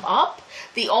come up.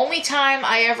 The only time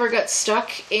I ever got stuck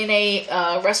in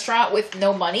a restaurant with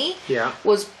no money Yeah.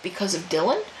 was because of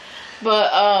Dylan.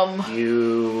 But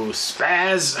You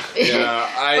spaz.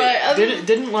 Yeah,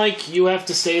 Didn't like you have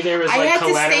to stay there as I like had to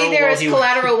collateral stay there while as he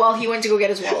collateral while he went to go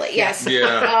get his wallet. Yes.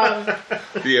 Yeah.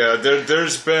 Yeah,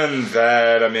 there's been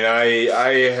that. I mean,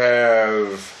 I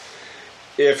have.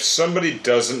 If somebody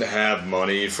doesn't have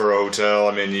money for a hotel,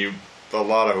 I mean, a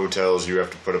lot of hotels you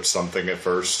have to put up something at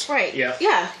first. Right. Yeah.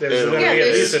 Yeah. There's Yeah, gonna be at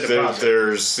there's- least a deposit.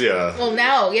 There's Well,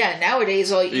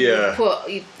 nowadays all you Yeah. put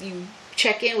you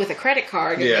check in with a credit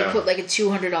card and Yeah. they put like a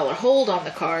 $200 hold on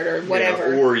the card or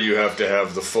whatever. or you have to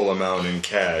have the full amount in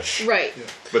cash. Right.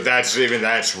 But that's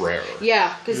rare.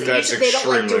 Yeah, because That's they don't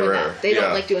like extremely doing rare. that. They don't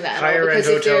Yeah. like doing that. at all, Higher end because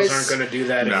if hotels there's- aren't going to do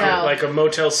that. No. No. Like a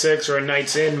Motel 6 or a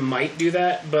Nights Inn might do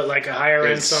that, but like a higher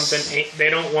end It's- something, they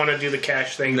don't want to do the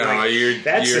cash thing. No, Like,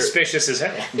 that's you're- suspicious as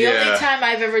hell. The Yeah. only time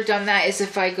I've ever done that is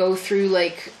if I go through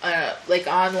like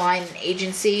online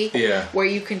agency Yeah. where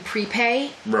you can prepay.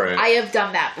 Right. I have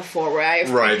done that before where I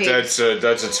have Right, prepaid.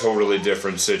 that's a totally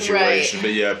different situation. Right.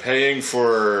 But yeah, paying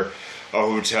for a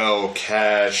hotel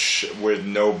cash with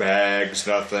no bags,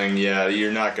 nothing, yeah,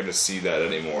 you're not going to see that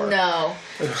anymore. No.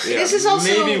 Yeah, This is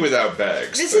also- maybe without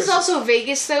bags. This but- is also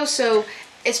Vegas though, so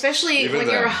especially Even when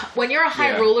then. you're a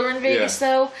high Yeah. roller in Vegas Yeah.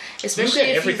 though, You especially get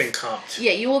if everything comped.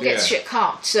 yeah, you will get Yeah. shit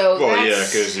comped. So Well, yeah,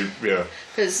 that's,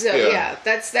 because yeah,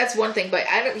 that's one thing. But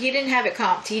he didn't have it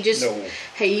comped. He just No.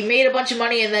 he made a bunch of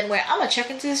money and then went, I'm gonna check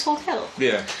into this hotel.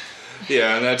 yeah.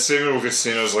 Yeah, and that's even with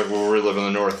casinos like where we live in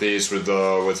the Northeast with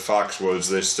Foxwoods,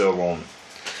 they still won't.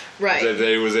 Right.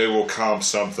 They will comp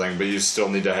something, but you still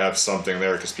need to have something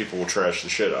there because people will trash the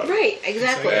shit out of it. Right,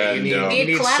 exactly. And, you need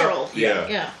need collateral. some- yeah.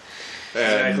 Yeah. And,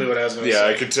 Exactly what I was gonna yeah, say.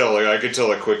 I could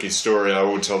tell a quickie story. I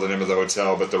won't tell the name of the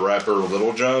hotel, but the rapper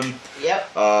Little John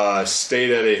Yep.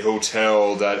 stayed at a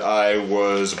hotel that I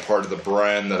was a part of the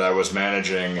brand that I was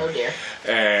managing. Oh dear.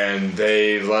 And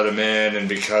they let him in, and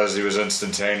because he was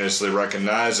instantaneously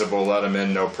recognizable, let him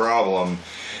in no problem.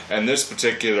 And this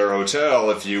particular hotel,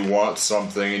 if you want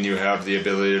something and you have the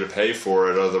ability to pay for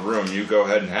it out of the room, you go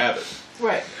ahead and have it.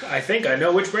 Right. I think I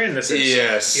know which brand this is.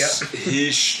 Yes. Yep.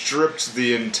 He stripped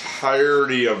the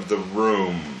entirety of the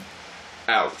room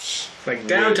out. Like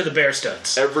down to the bare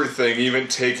studs. Everything, even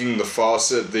taking the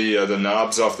faucet, the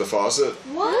knobs off the faucet,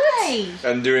 Why?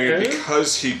 and doing it Okay.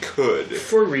 because he could.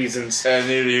 For reasons.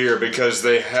 And in here, because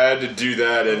they had to do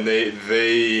that, and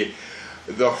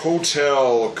the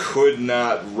hotel could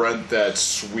not rent that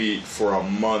suite for a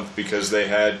month because they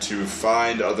had to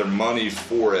find other money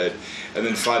for it, and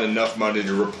then find enough money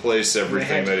to replace They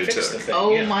everything had to that he fix the took. thing.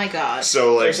 Oh yeah. my god.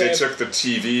 So like There's they that- took the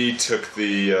TV, took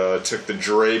the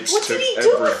drapes, What took did he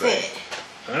do everything. with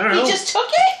it? I don't know. He just took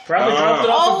it? Probably dropped it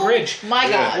off Oh a bridge. my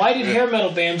Yeah. god. Why did hair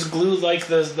metal bands glue like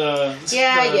the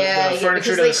Yeah, furniture because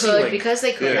to they the ceiling? could. Because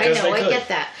they could. Yeah, I because know. they I could. get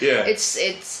that. Yeah.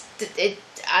 It.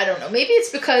 I don't know. Maybe it's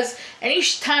because any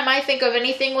time I think of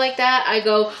anything like that, I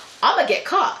go, I'm gonna get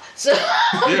caught, so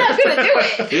I'm not gonna do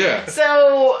it. Yeah.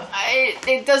 So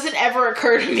it doesn't ever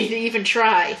occur to me to even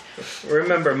try.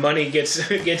 Remember, money gets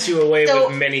you away So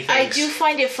with many things. I do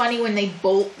find it funny when they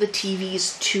bolt the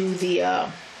TVs to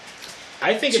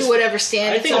I think to whatever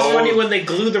stand. I think it's funny when they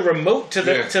glue the remote to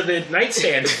the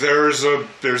nightstand. There's a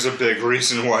big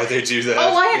reason why they do that.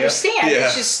 Oh, I understand.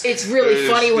 Yeah. it's really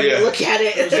funny when you look at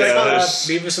it. It's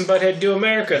like Beavis and Butthead Do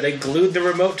America. They glued the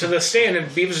remote to the stand, and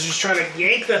Beavis was just trying to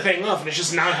yank the thing off, and it's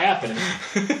just not happening.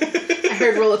 I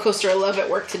heard Roller Coaster of Love at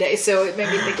work today, so it made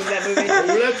me think of that movie.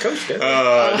 Roller Coaster.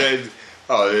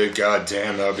 God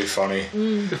damn, that would be funny.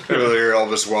 Earlier,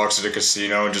 Elvis walks at a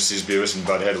casino and just sees Beavis and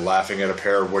Butthead laughing at a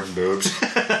pair of wooden boobs.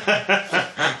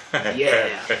 Yeah.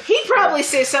 He'd probably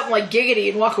say something like giggity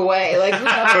and walk away. Like, who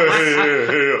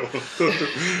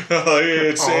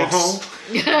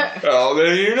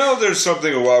knows? There's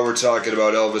something while we're talking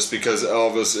about Elvis, because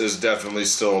Elvis is definitely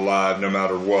still alive no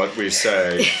matter what we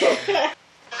say.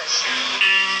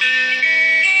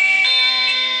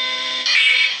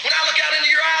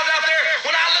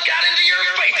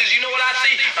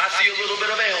 I see a little bit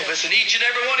of Elvis in each and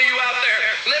every one of you out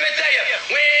there. Let me tell you,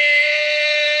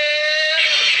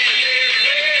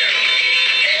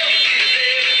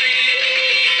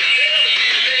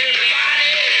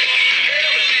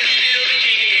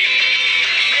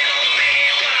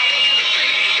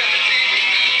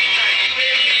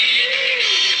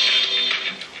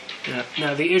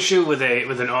 Now the issue with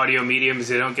an audio medium is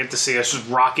they don't get to see us just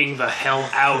rocking the hell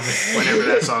out whenever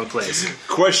that song plays.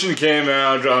 Question came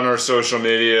out on our social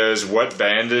media is, what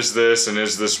band is this, and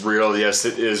is this real? Yes,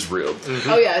 it is real. Mm-hmm.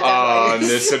 Oh yeah,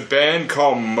 definitely. It's a band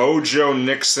called Mojo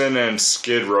Nixon and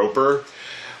Skid Roper.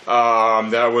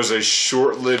 That was a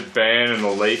short-lived band in the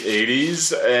late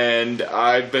 80s, and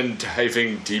I've been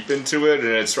diving deep into it,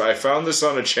 and I found this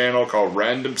on a channel called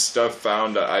Random Stuff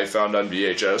I Found on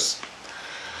VHS.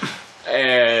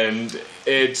 And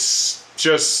it's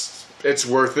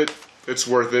worth it. It's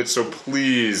worth it. So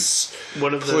please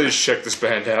check this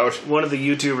band out. One of the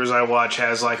YouTubers I watch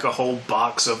has like a whole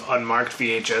box of unmarked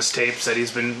VHS tapes that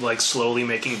he's been like slowly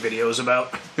making videos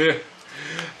about. Yeah.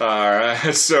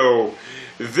 Alright, so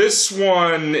this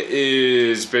one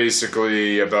is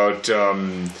basically about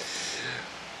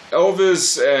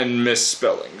Elvis and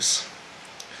misspellings.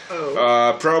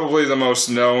 Oh. Probably the most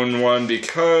known one,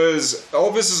 because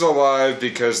Elvis is alive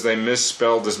because they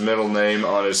misspelled his middle name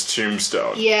on his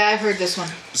tombstone. Yeah, I've heard this one.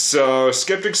 So,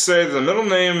 skeptics say the middle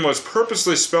name was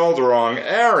purposely spelled wrong,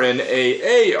 Aaron,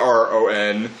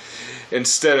 A-A-R-O-N,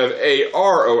 instead of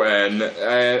A-R-O-N,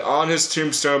 on his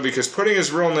tombstone, because putting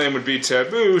his real name would be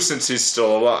taboo since he's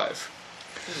still alive.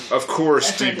 Of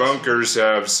course, debunkers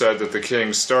have said that the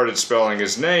king started spelling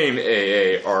his name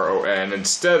A-A-R-O-N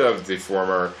instead of the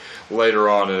former later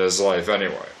on in his life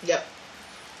anyway. Yep.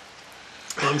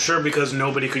 I'm sure because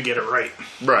nobody could get it right.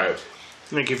 Right.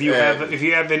 Like if you have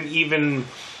an even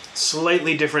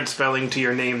slightly different spelling to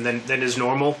your name than is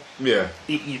normal, yeah,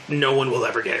 no one will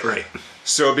ever get it right.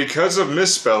 So because of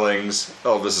misspellings,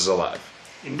 Elvis is alive.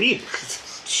 Indeed.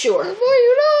 Sure. Well,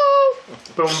 you know.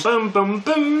 Boom, boom, boom,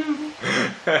 boom.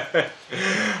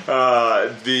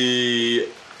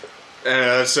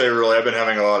 I'd say really, I've been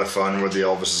having a lot of fun with the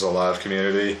Elvis is Alive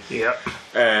community. Yep.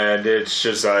 And it's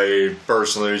just, I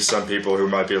personally, some people who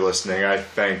might be listening, I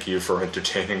thank you for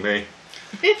entertaining me.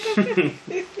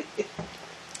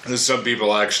 Some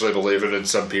people actually believe it, and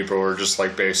some people are just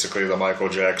like basically the Michael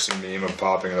Jackson meme of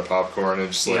popping the popcorn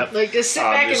and just like just sit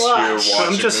back and watch.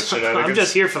 I'm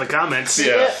just here for the comments.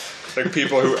 Yeah. Like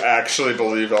people who actually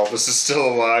believe Elvis is still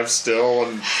alive still,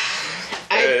 and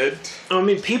I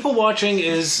mean, people watching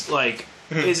is like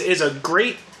is a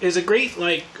great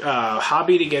like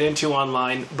hobby to get into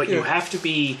online, but you have to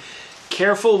be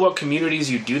careful what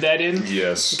communities you do that in.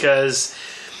 Yes, because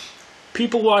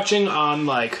people watching on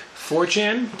like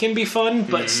 4chan can be fun,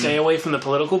 but stay away from the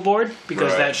political board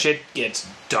because that shit gets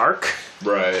dark.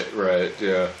 Right,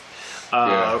 yeah.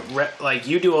 Like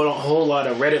you do a whole lot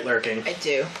of Reddit lurking. I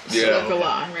do. I lurk a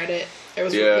lot on Reddit. I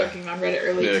was lurking on Reddit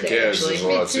earlier today. Actually, there's a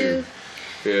lot too.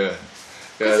 Yeah,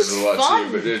 there's a lot fun.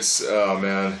 too. But it's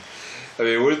man. I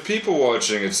mean, with people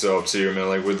watching itself too. I mean,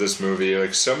 like with this movie,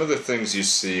 like some of the things you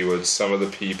see with some of the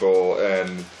people,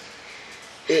 and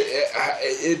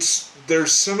it's.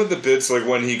 There's some of the bits, like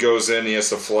when he goes in, he has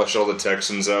to flush all the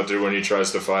Texans out there when he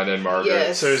tries to find Aunt Margaret.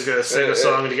 Yes. So he's going to sing a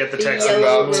song to get the Texans.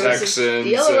 About Texans.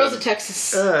 The Yellow Rose of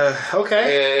Texas.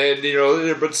 Okay.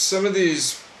 And, but some of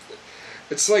these...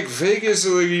 It's like Vegas,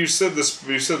 like you said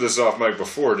this off mic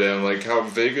before, Dan, like how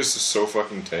Vegas is so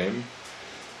fucking tame.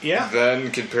 Yeah.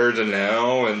 Then compared to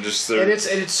now, and just and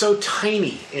it's so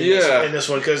tiny in this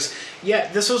one, because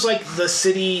this was like the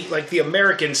city, like the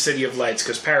American City of Lights,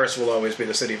 because Paris will always be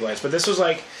the City of Lights, but this was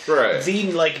like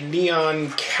the like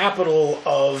neon capital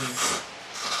of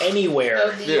anywhere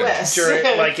Of the U.S. during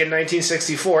like in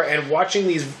 1964, and watching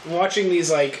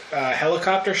these like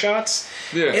helicopter shots,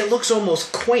 it looks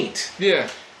almost quaint. Yeah.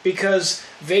 Because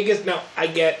Vegas, now I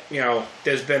get,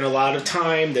 there's been a lot of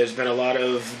time, there's been a lot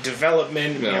of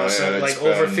development,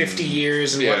 over 50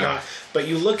 years and whatnot. But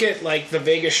you look at like the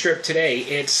Vegas Strip today,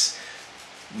 it's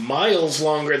miles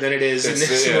longer than it is in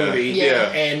this movie.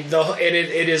 Yeah. And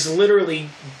it is literally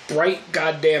bright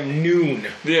goddamn noon.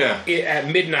 Yeah. At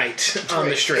midnight on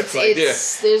the Strip.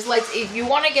 There's like, if you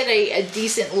want to get a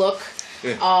decent look,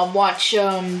 watch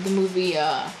the movie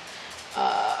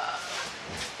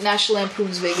National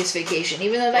Lampoon's Vegas Vacation.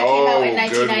 Even though that came out in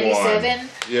 1997,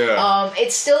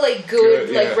 it's still a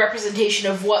good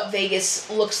representation of what Vegas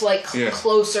looks like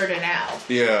closer to now.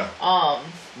 Yeah.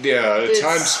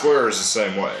 Times Square is the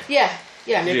same way. Yeah.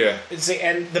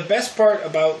 And the best part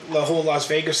about the whole Las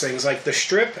Vegas thing is like the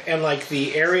Strip and like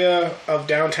the area of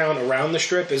downtown around the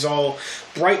Strip is all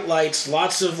bright lights,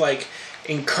 lots of like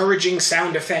encouraging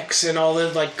sound effects and all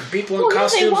the like people in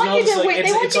costumes. They want and all you this, to, like,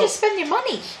 they want you to spend your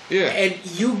money. Yeah. And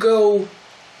you go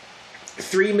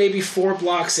 3, maybe 4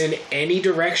 blocks in any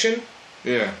direction.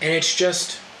 Yeah. And it's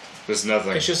just there's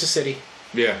nothing. It's just a city.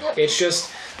 Yeah. It's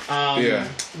just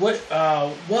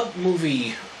what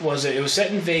movie was it? It was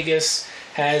set in Vegas.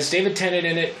 Has David Tennant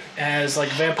in it as like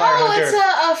Vampire Hunter.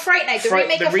 Oh, it's Fright Night. The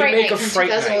remake of Fright Night from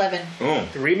 2011. Oh.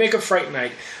 The remake of Fright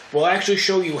Night will actually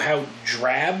show you how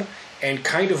drab and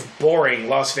kind of boring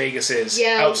Las Vegas is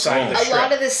outside the Strip. A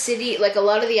lot of the city, like a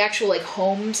lot of the actual like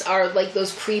homes are like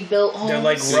those pre-built homes. They're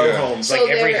like row homes. So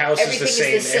like every house is the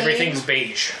same. the same. Everything's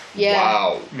beige. Yeah.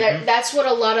 Wow. That's what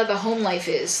a lot of the home life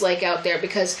is like out there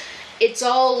because it's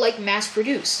all like mass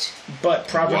produced. But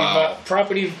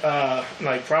property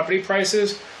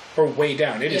prices are way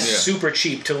down. It is super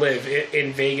cheap to live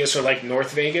in Vegas or like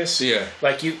North Vegas. Yeah.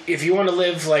 Like if you want to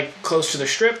live like close to the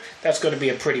Strip, that's going to be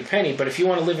a pretty penny. But if you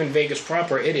want to live in Vegas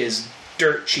proper, it is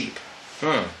dirt cheap.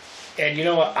 Huh. And you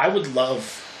know what? I would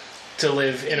love to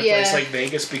live in a place like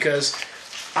Vegas because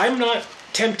I'm not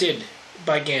tempted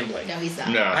by gambling. No, he's not.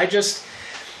 No.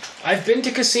 I've been to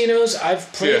casinos.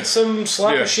 I've played some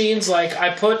slot machines. Like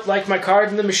I put like my card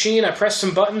in the machine. I pressed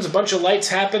some buttons. A bunch of lights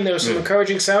happened. There was some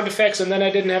encouraging sound effects, and then I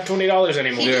didn't have $20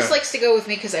 anymore. He just likes to go with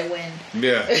me because I win.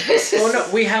 Yeah. Oh no,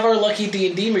 we have our lucky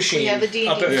D&D machine. We have the D&D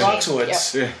up at machine.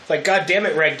 Foxwoods. Yep. Like, God damn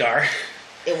it, Regdar.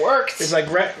 It worked. It's like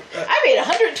I made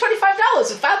 $125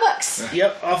 with $5.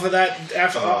 Yep, off of that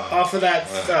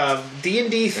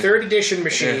D&D 3rd edition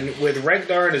machine with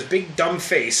Regdar and his big dumb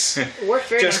face. It worked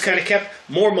very just kind of kept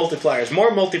more multipliers.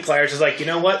 It's like, you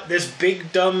know what? This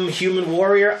big dumb human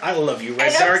warrior, I love you,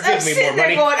 Regdar. Give me more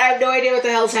money. I have no idea what the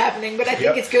hell's happening, but I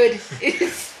think it's good.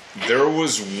 There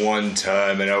was one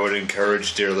time, and I would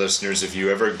encourage dear listeners, if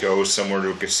you ever go somewhere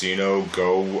to a casino,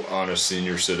 go on a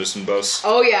senior citizen bus.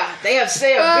 Oh yeah, they have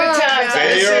good times.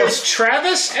 This is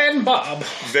Travis and Bob.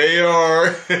 They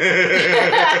are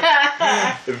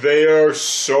they are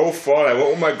so fun. I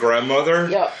went with my grandmother.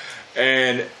 Yep.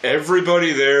 And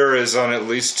everybody there is on at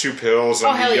least 2 pills.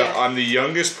 I'm the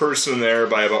youngest person there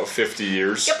by about 50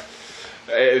 years. Yep.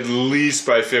 At least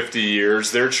by 50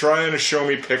 years. They're trying to show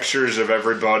me pictures of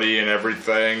everybody and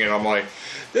everything, and I'm like,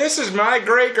 this is my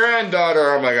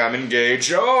great-granddaughter. I'm like, I'm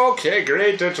engaged. Oh, okay,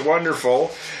 great, that's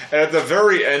wonderful. And at the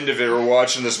very end of it, we're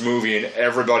watching this movie, and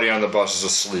everybody on the bus is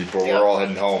asleep, or we're all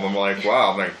heading home. I'm like,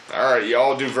 wow. I'm like, all right,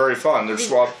 y'all do very fun.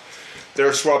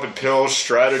 They're swapping pills,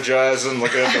 strategizing,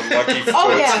 looking at the lucky foots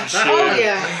and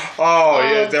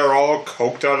shit. They're all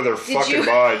coked out of their fucking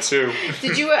mind, too.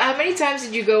 How many times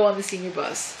did you go on the senior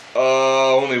bus?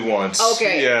 Only once.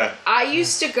 Okay. Yeah. I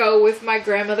used to go with my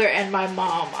grandmother and my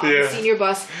mom on the senior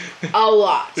bus a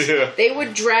lot. Yeah. They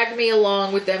would drag me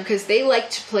along with them because they like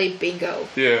to play bingo.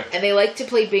 Yeah. And they like to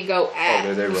play bingo at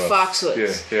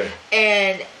Foxwoods. Yeah.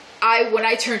 And when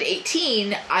I turned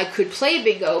 18, I could play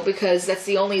bingo because that's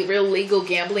the only real legal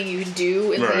gambling you can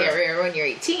do in the area when you're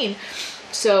 18.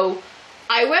 So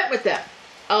I went with them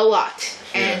a lot.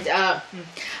 And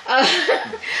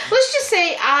let's just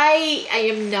say I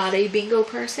am not a bingo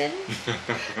person.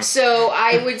 So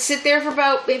I would sit there for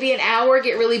about maybe an hour,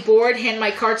 get really bored, hand my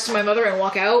cards to my mother and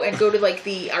walk out and go to like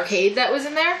the arcade that was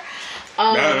in there.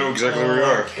 I know exactly where you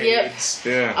are. Yep.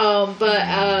 Yeah.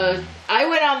 I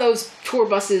went on those tour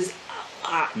buses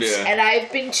a lot. Yeah. And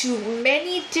I've been to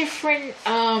many different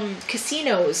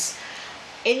casinos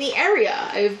in the area.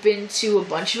 I've been to a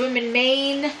bunch of them in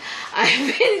Maine.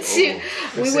 I've been to.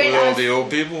 We went with all on. the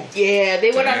old people. Yeah,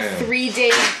 they went on Damn.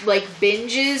 3-day like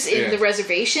binges in Yeah. the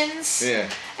reservations. Yeah.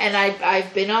 And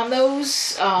I've been on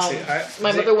those.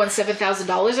 My mother won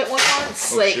 $7,000 at one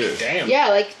once. Oh, like, shit. Damn. yeah,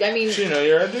 like I mean, You know,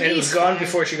 you're And it was gone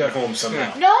before she got home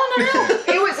somehow. no.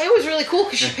 It was really cool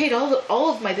because she paid all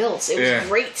of my bills. It was Yeah.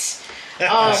 great.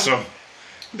 awesome.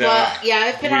 But yeah,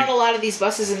 I've been on a lot of these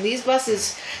buses, and these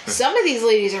buses, some of these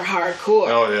ladies are hardcore.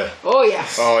 Oh yeah. Oh yeah.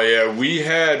 Oh yeah, we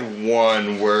had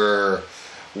one where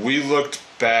we looked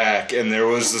back and there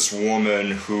was this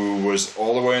woman who was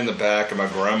all the way in the back, and my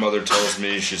grandmother tells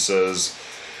me, she says,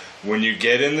 when you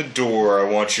get in the door, I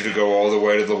want you to go all the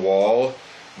way to the wall.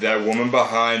 That woman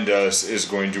behind us is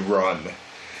going to run.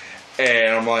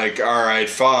 And I'm like, alright,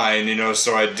 fine, you know,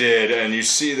 so I did, and you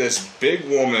see this big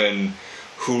woman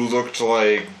who looked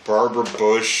like Barbara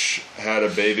Bush had a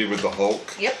baby with the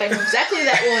Hulk. Yep, I know exactly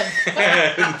that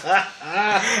one.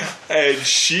 And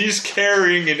she's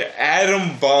carrying an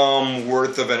atom bomb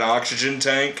worth of an oxygen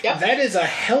tank. Yep. That is a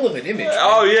hell of an image. Man.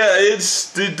 Oh yeah,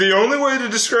 it's the only way to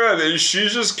describe it is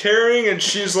she's just carrying, and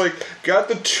she's like got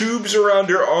the tubes around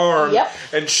her arm. Yep.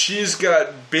 And she's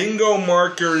got bingo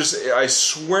markers. I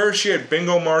swear she had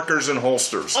bingo markers and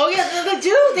holsters. Oh yeah, they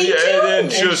do. They do. And then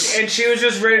just And she was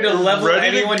just ready to level Ready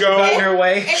to anyone who go. got in her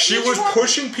way. And she each was one-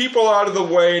 pushing people out of the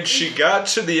way, and she got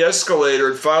to the escalator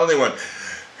and finally went.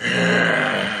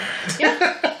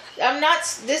 Yeah. I'm not.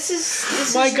 This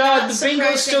is. My is God, not the bingo's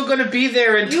surprising. still going to be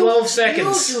there in 12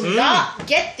 seconds. You do not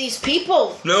get these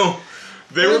people. No,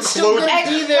 they were it's still closing. gonna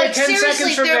be there 10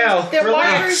 seconds from now. Their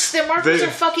Relax. markers They-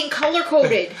 are fucking color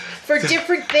coded for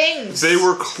different things. They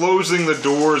were closing the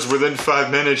doors within 5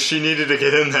 minutes. She needed to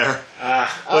get in there.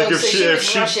 Oh, so she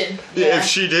was rushing. Yeah. if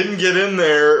she didn't get in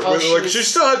there, Oh, she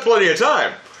still had plenty of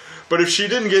time. But if she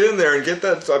didn't get in there and get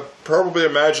that, I probably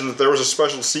imagine that there was a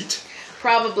special seat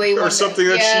Probably or one something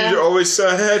that yeah. she always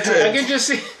had. I can just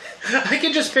see. I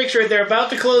can just picture it. They're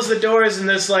about to close the doors, and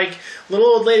this like little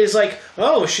old lady's like,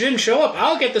 "Oh, she didn't show up.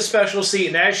 I'll get the special seat."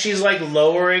 And as she's like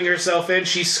lowering herself in,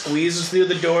 she squeezes through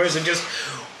the doors and just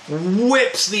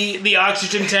whips the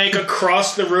oxygen tank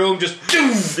across the room. Just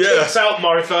Yeah. kicks out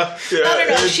Martha. Yeah, No.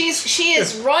 and- She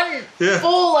is run Yeah.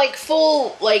 full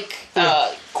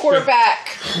quarterback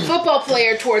football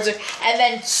player towards her, and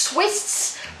then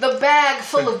twists the bag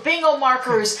full of bingo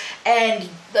markers and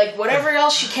like whatever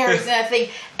else she carries in that thing,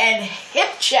 and hip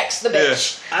checks the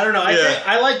bitch. I don't know.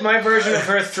 I like my version of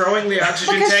her throwing the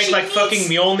oxygen Because tank she like needs- fucking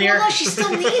Mjolnir. Well, no, she still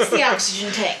needs the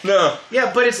oxygen tank. No,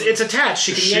 Yeah, but it's attached.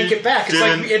 She can She yank it back. It's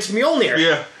like didn't- it's Mjolnir.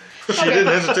 yeah. She didn't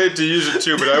hesitate to use it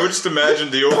too, but I would just imagine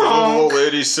the old little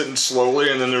lady sitting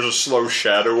slowly, and then there's a slow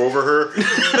shadow over her.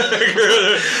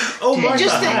 Oh my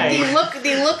Just God.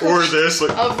 the look Or of, this,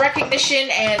 like, of recognition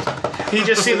and You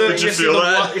just see the Did you just see feel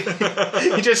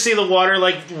the you just see the water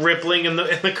like rippling in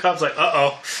the cups. Like,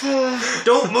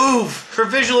 don't move. Her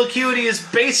visual acuity is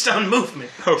based on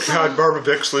movement. oh god, Barbara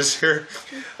Bixley's here.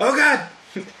 Oh God,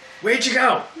 where'd you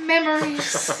go?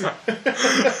 memories.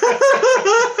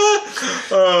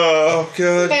 Oh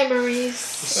god. Memories.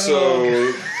 So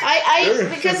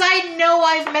Because I know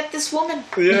I've met this woman.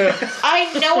 yeah,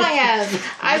 I know I have.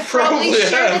 I've probably probably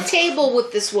shared have. a table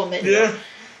with this woman. yeah.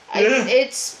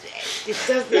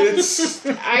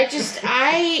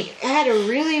 I had a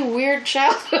really weird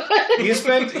childhood. You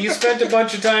spent a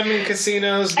bunch of time in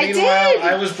casinos. I Meanwhile, did.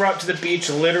 I was brought to the beach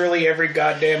literally every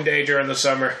goddamn day during the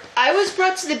summer. I was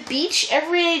brought to the beach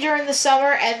every day during the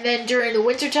summer, and then during the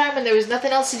wintertime when there was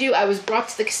nothing else to do, I was brought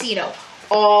to the casino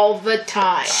all the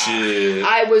time. Shit.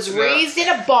 I was raised in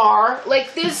a bar.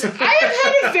 Like this, I have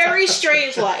had a very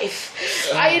strange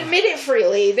life. I admit it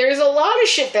freely. There's a lot of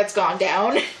shit that's gone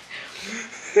down.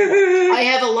 I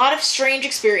have a lot of strange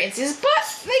experiences,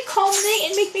 but they culminate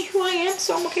and make me who I am,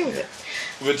 so I'm okay with it.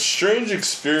 But strange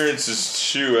experiences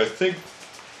too. I think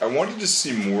I wanted to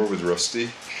see more with Rusty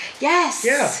Yes.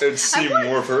 Yeah. and see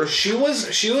more of her. She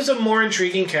was a more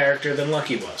intriguing character than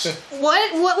Lucky was.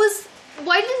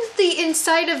 Why did the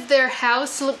inside of their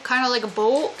house look kind of like a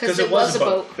boat? Because it was a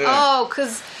boat. Yeah. Oh,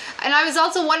 and I was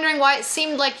also wondering why it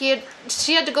seemed like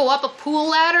she had to go up a pool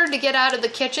ladder to get out of the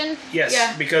kitchen. Yes,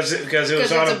 Yeah. because it was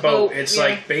Because on it's a a boat. boat, It's yeah.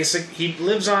 like basic. He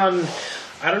lives on.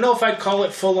 I don't know if I'd call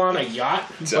it full on a yacht,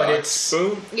 but it's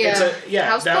boat. Yeah.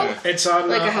 Houseboat? It's on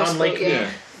Like a on houseboat, Lake yeah. Mead.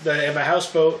 They have a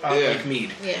houseboat on Yeah. Lake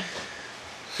Mead. Yeah.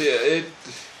 Yeah,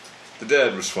 the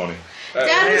dad was funny.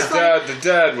 Dad was funny. The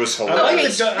dad was I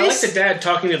hilarious. like the dad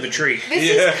talking to the tree. This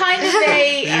is kind of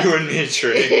a... You and me,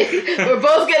 Tree. we're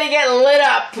both gonna get lit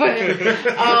up.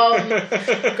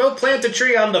 Go plant the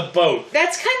tree on the boat.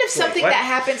 That's kind of something what? that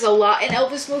happens a lot in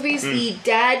Elvis movies. The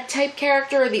dad type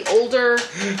character, or the older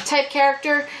type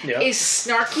character, Yeah. is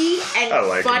snarky and I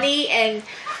like funny and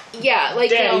yeah, like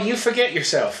Daddy, you forget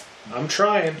yourself. I'm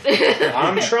trying.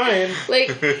 I'm trying. like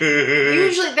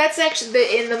usually that's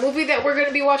actually in the movie that we're going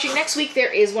to be watching next week.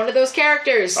 There is one of those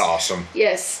characters. Awesome.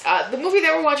 Yes, the movie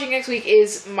that we're watching next week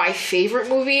is my favorite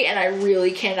movie, and I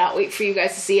really cannot wait for you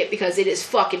guys to see it because it is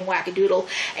fucking wackadoodle,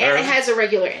 and it has a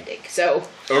regular ending. So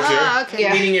Okay. Ah, okay.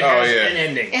 Yeah. Meaning it has an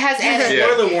ending. it has ending.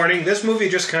 Yeah. Spoiler warning, this movie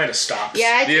just kind of stops.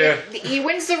 Yeah, Yeah. he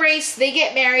wins the race. They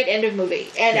get married. End of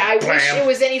movie. And I wish Blam. it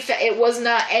was it was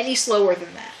not any slower than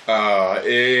that.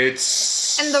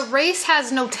 It's... And the race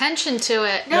has no tension to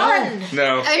it. None.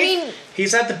 No. I mean,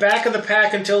 He's at the back of the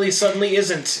pack until he suddenly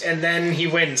isn't, and then he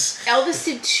wins. Elvis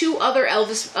did two other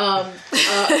Elvis.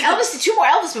 Elvis did two more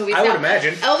Elvis movies. I would Now,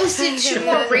 imagine. Elvis did two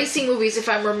more racing movies, if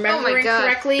I'm remembering God.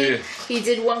 correctly. Yeah. He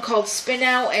did one called Spin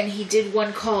Out, and he did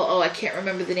one called I can't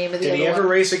remember the name of the Did other he ever one.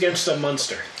 race against a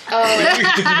Munster?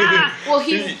 Well,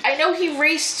 I know he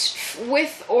raced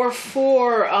with or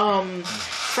for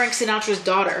Frank Sinatra's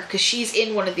daughter because she's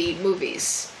in one of the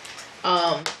movies.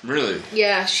 Really?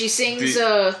 Yeah, she sings.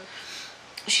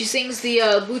 She sings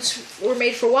the "Boots Were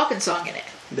Made for Walking" song in it.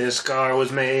 This car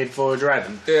was made for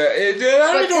driving. Yeah, I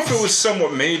don't know if this- it was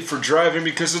somewhat made for driving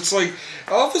because it's like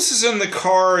Elvis is in the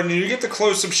car and you get the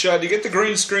close-up shot, you get the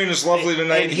green screen is lovely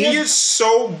tonight. And He he- is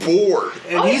so bored.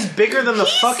 And he's bigger than the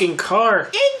fucking car.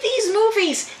 In these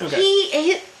movies,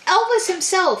 Okay. Elvis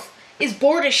himself is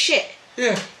bored as shit.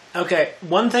 Yeah. Okay,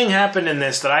 one thing happened in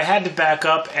this that I had to back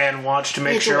up and watch to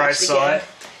make had to sure I watch it saw again. it.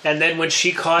 And then when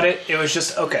she caught it, it was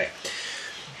just, okay.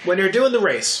 When you're doing the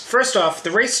race, first off, the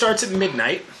race starts at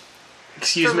midnight.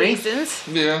 Excuse for me. reasons.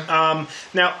 Yeah.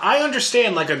 Now, I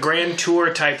understand like a grand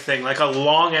tour type thing, like a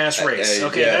long ass race.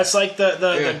 Okay, yeah. that's like the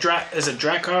is it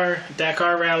Dakar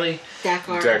rally?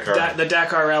 Dakar. The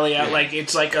Dakar rally out, like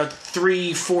it's like a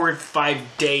 3, 4, 5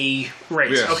 day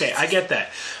race. Yeah. Okay, I get that.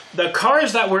 The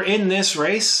cars that were in this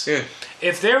race, Yeah.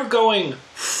 if they're going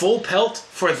full pelt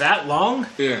for that long,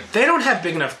 Yeah. they don't have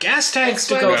big enough gas tanks That's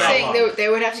to why go I'm that saying long.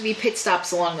 there would have to be pit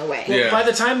stops along the way. Yeah. By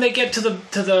the time they get to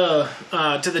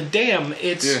the dam,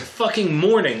 it's Yeah. fucking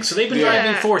morning. So they've been Yeah.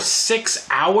 driving for 6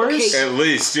 hours. Okay. At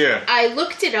least, yeah. I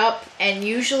looked it up, and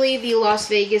usually the Las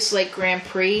Vegas Grand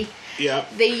Prix, Yeah.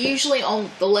 they usually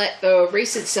the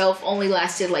race itself only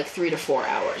lasted like 3 to 4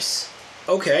 hours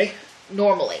Okay.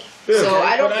 normally. Yeah. So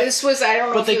I don't. But I- I don't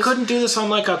know. But if they it was- couldn't do this on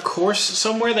like a course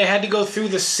somewhere. They had to go through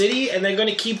the city, and they're going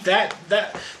to keep that. They're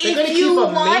If going to you keep a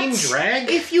want- main drag.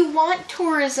 If you want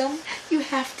tourism, you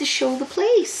have to show the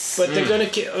place. But they're going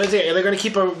to they're going to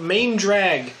keep a main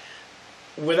drag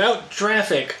without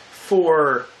traffic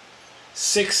for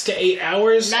 6 to 8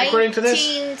 hours, according to this.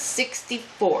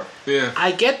 1964. Yeah.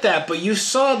 I get that, but you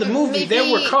saw the movie. There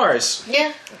were Maybe- cars.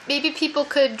 Yeah, Maybe people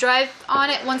could drive on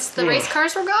it once the race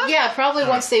cars were gone. yeah. Probably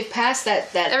once they've passed that.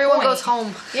 Everyone point. goes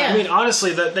home. Yeah. I mean,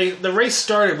 honestly, the race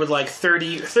started with like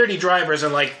 30 drivers,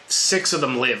 and like 6 of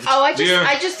them lived. Oh, I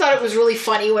Yeah. just thought it was really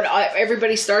funny when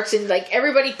everybody starts and like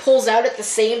everybody pulls out at the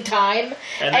same time,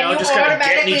 And they all you just kinda get in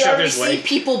automatically each already other's see way.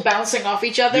 people bouncing off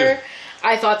each other. Yeah.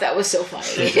 I thought that was so funny.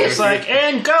 It's like,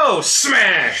 and go,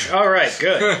 smash. All right,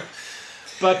 good.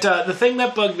 But the thing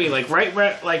that bugged me, like right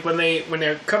like when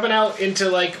they're coming out into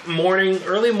like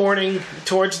early morning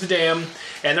towards the dam,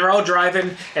 and they're all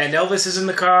driving, and Elvis is in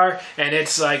the car, and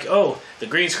it's like, oh, the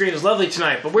green screen is lovely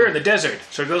tonight, but we're in the desert,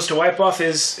 so he goes to wipe off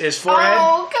his forehead.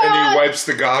 Oh And god! he wipes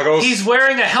the goggles. He's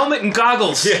wearing a helmet and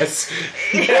goggles. Yes.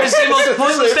 That was the most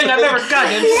pointless thing I've ever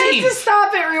goddamn He seen. had to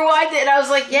stop it, rewind it, and I was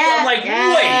like, yeah. I'm like,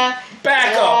 yeah, wait,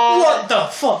 back yeah. up. What the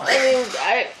fuck?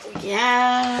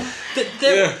 Yeah.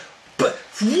 Yeah. But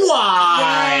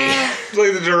why?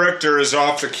 Like the director is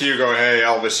off the cue going, hey,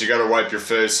 Elvis, you gotta wipe your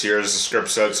face here as the script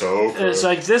said, so okay. And it's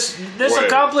like, this Wait.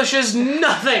 accomplishes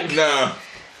nothing. No.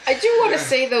 I do want to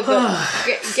say though,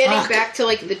 getting back to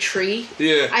like the tree.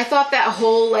 Yeah. I thought that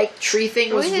whole like tree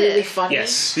thing was Oh, yeah. really funny.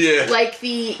 Yes. Yeah. Like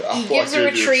he I'll gives her a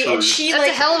walk you to tree a and tree. she That's a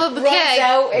like hell of a bouquet. runs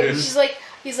out and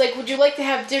he's like, would you like to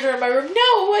have dinner in my room?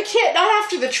 No, I can't. Not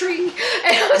after the tree.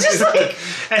 And I was just like,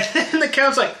 And then the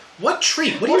count's like, What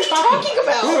tree? What What are you talking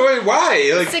about? about? Wait,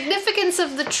 why? Like, Significance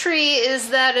of the tree is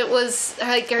that it was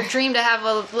like her dream to have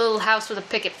a little house with a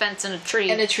picket fence and a tree.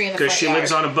 And a tree in the Because front she yard.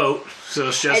 lives on a boat, so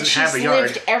she And doesn't she's have a yard.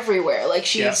 lived everywhere. Like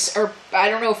she's, Yeah. or I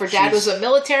don't know if her dad was a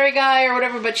military guy or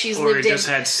whatever, but she's Or lived he in. just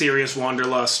had serious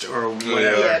wanderlust or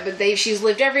whatever. Yeah, but she's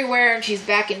lived everywhere, and she's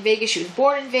back in Vegas. She was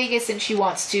born in Vegas, and she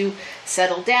wants to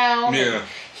settle down. Yeah. And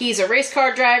he's a race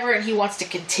car driver, and he wants to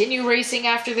continue racing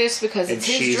after this because And it's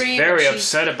his she's dream. very and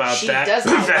upset about she that. does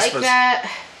not like Vespa's that.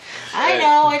 I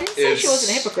know. I didn't say she It's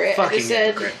wasn't a hypocrite. I Fucking just said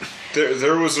hypocrite.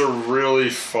 there was a really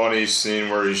funny scene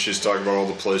where she's talking about all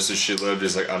the places she lived.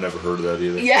 He's like, I never heard of that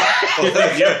either. yeah.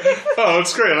 Yeah. Oh,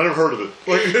 it's great. I never heard of it.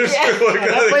 Like, it's Yeah. like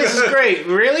That place is great.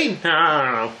 Really? No, I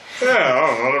don't know. Yeah, I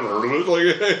don't know. I never heard of it.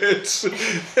 Like, it's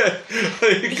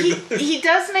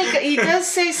like, he does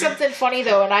say something funny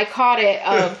though, and I caught it.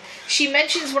 She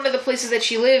mentions one of the places that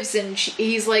she lives, and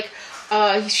he's like,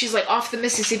 she's like off the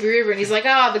Mississippi River, and he's like,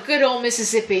 the good old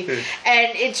Mississippi,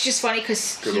 and it's just funny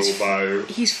because good old bayou.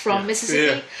 he's from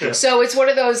Mississippi, Yeah. so it's one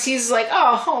of those. He's like,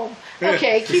 home,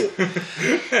 okay, cute.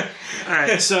 All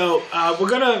right, so we're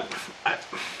gonna.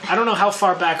 I don't know how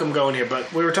far back I'm going here,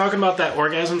 but we were talking about that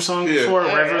orgasm song Yeah. before, where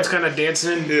Alright. everyone's kind of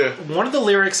dancing. Yeah. One of the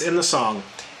lyrics in the song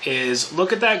is,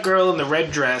 "Look at that girl in the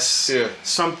red dress, Yeah.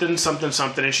 something, something,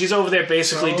 something," and she's over there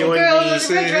basically doing Girl the. with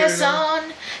a red dress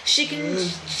on, she can.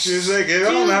 She's like, it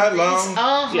all night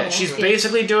long. Yeah, she's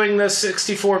basically doing the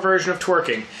 '64 version of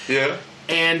twerking, Yeah.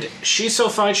 and she's so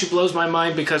fine she blows my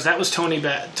mind because that was Tony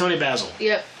Basil,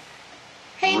 Yep.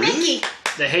 Hey Really? Mickey.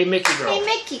 the Hey Mickey girl. Hey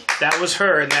Mickey. That was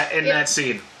her in that Yep.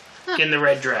 scene, in the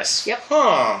red dress. Yep.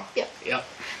 Huh. Yep.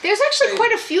 There's actually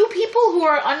quite a few people who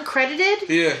are uncredited.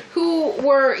 Yeah. Who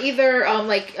were either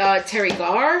Terry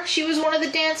Garr, she was one of the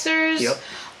dancers. Yep.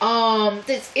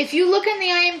 If you look in the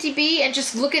IMDb and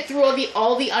just look at through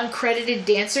all the uncredited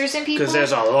dancers and people, Because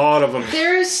there's a lot of them.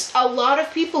 there's a lot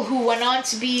of people who went on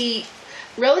to be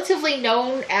relatively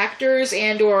known actors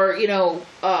and or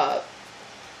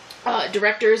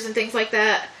directors and things like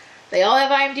that. They all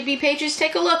have IMDb pages.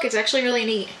 Take a look. It's actually really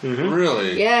neat.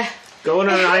 Really? Yeah. Going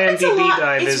on It an happens a IMDb lot.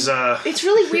 dive It's- is It's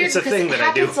really weird it's a because thing it that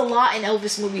I do. happens a lot in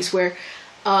Elvis movies where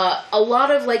a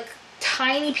lot of like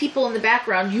tiny people in the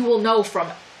background you will know from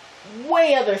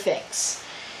way other things,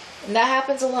 and that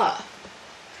happens a lot.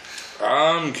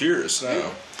 I'm curious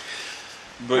now.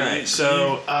 But Alright,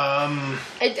 so Dan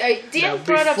now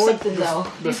brought up before- something though.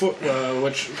 Before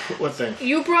what thing?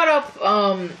 You brought up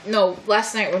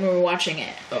last night when we were watching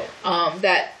it. Oh.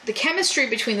 That the chemistry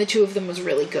between the two of them was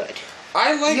really good.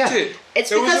 I liked Yeah. it.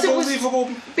 It's It was because a it was believable.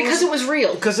 because it was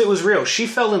real. Because it was real. She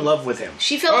fell in love with him.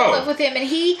 She fell in Oh. love with him, and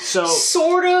he So-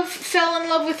 sort of fell in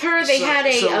love with her. They So- had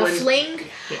a so when- fling.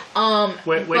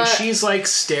 When But- she's like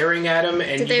staring at him, and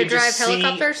Did you they can drive just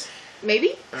helicopters?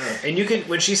 Maybe. and you can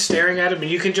when she's staring at him,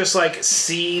 and you can just like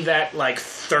see that like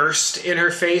thirst in her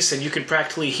face, and you can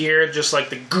practically hear just like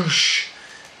the goosh.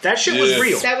 That shit was Yeah.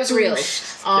 real. That was real.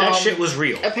 That shit was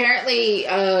real. Apparently,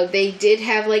 they did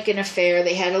have like an affair.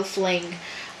 They had a fling.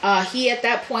 He at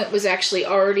that point was actually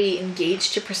already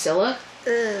engaged to Priscilla.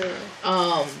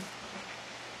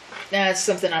 That's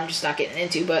something I'm just not getting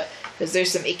into, but because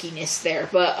there's some ickiness there.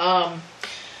 But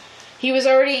he was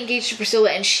already engaged to Priscilla,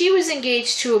 and she was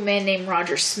engaged to a man named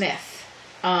Roger Smith.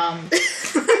 Yeah,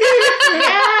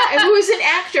 who was an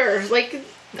actor. Like,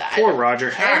 Poor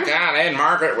Roger. Oh God, Ed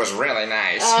Margaret was really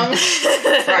nice.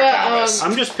 but,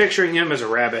 I'm just picturing him as a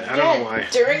rabbit. I don't know why.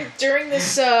 During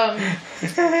this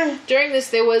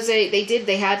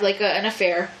they had like an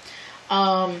affair,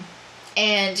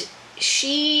 and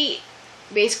she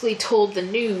basically told the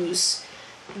news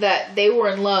that they were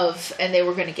in love and they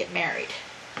were going to get married.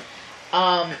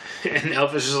 And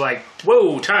Elvis is like,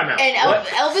 "Whoa, time out." And What?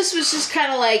 Elvis was just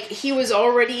kind of like, he was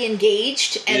already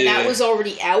engaged and that Yeah. was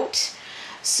already out.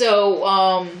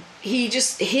 So,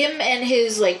 him and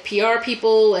his like PR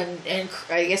people and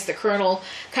I guess the colonel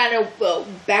kind of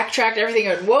backtracked everything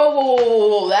and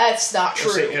whoa, that's not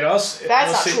true. See, That's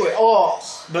not true at all.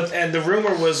 And the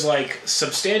rumor was like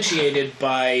substantiated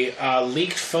by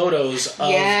leaked photos of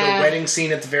Yeah. the wedding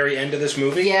scene at the very end of this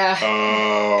movie. Yeah.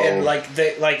 Oh. And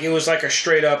it was like a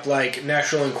straight up like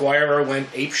National Enquirer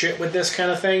went apeshit with this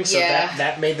kind of thing. So Yeah.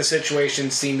 that made the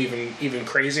situation seem even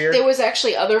crazier. There was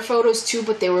actually other photos too,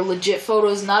 but they were legit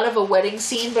photos, not of a wedding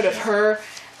scene, but of her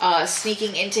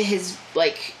sneaking into his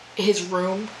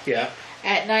room Yeah.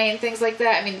 at night and things like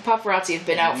that. I mean, the paparazzi have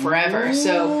been out forever,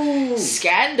 so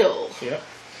scandal. Yep.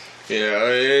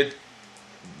 Yeah,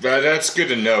 that's good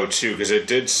to know too, because it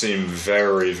did seem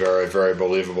very, very, very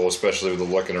believable, especially with the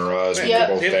look in her eyes when Yep.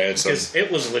 they're both dancing. Because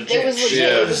it was legit. It was legit.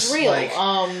 Yeah. It was real.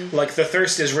 Like the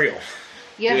thirst is real.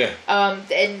 Yeah. Yeah.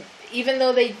 And even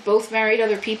though they both married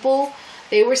other people,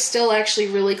 they were still actually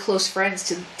really close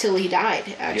friends till he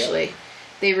died, actually. Yep.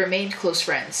 They remained close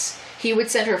friends. He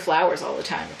would send her flowers all the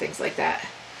time and things like that.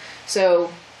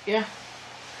 So, yeah.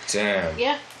 Damn.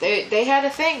 Yeah, they had a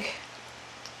thing.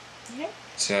 Yeah.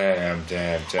 Damn.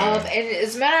 And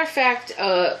as a matter of fact,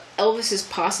 Elvis's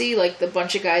posse, like the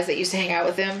bunch of guys that used to hang out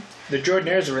with him. The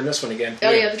Jordanaires are in this one again.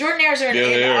 Oh, yeah, the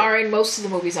Jordanaires are in most of the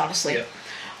movies, honestly. Yep.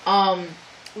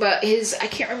 But I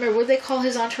can't remember, what do they call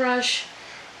his entourage?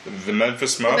 The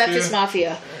Memphis Mafia? The Memphis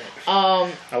Mafia.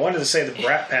 I wanted to say the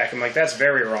Brat Pack. I'm like, that's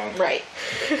very wrong. Right.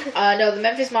 No, the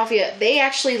Memphis Mafia, they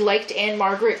actually liked Anne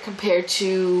Margaret compared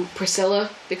to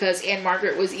Priscilla because Anne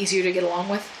Margaret was easier to get along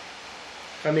with.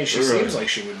 I mean, she seems like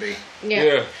she would be.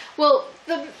 Yeah. Well,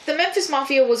 the Memphis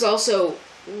Mafia was also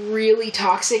really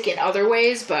toxic in other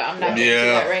ways, but I'm not getting into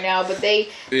that right now. But they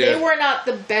were not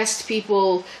the best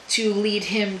people to lead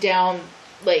him down,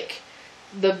 like,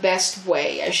 the best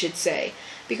way, I should say.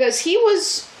 Because he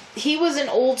was an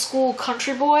old school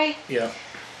country boy. Yeah.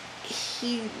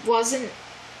 He wasn't,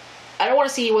 I don't want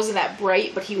to say he wasn't that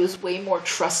bright, but he was way more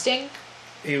trusting.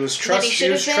 He was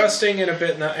trusting and a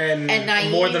bit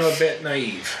and more than a bit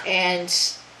naive. And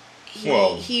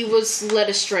he was led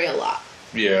astray a lot.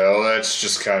 Yeah, well, that's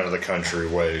just kind of the country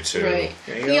way too. Right.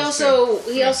 Yeah, he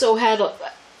also had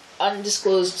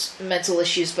undisclosed mental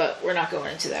issues, but we're not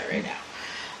going into that right now.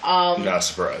 Not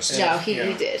surprised. No, he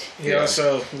did. He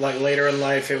also, like later in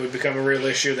life, it would become a real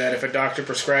issue that if a doctor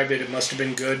prescribed it, it must have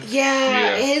been good.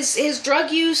 Yeah, his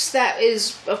drug use, that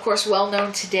is, of course, well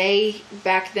known today.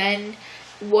 Back then,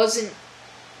 wasn't.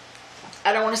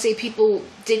 I don't want to say people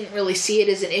didn't really see it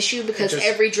as an issue because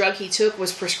every drug he took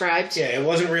was prescribed. Yeah, it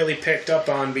wasn't really picked up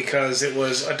on because it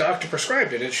was a doctor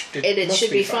prescribed it. It should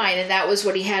be fine, and that was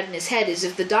what he had in his head: is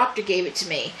if the doctor gave it to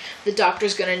me, the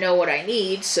doctor's going to know what I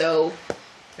need. So.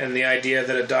 And the idea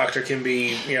that a doctor can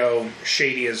be,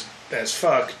 shady as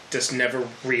fuck just never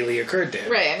really occurred to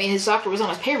him. Right. I mean, his doctor was on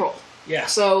his payroll. Yeah.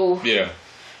 So. Yeah.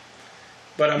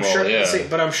 But I'm sure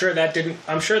that didn't.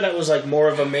 I'm sure that was like more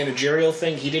of a managerial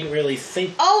thing. He didn't really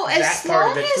think. As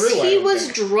long as he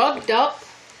was drugged up,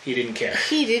 he didn't care.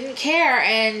 He didn't care,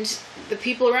 and the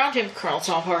people around him, Colonel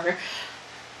Tom Parker,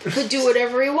 could do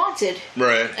whatever he wanted.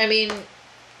 Right. I mean,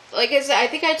 like I said, I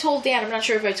think I told Dan. I'm not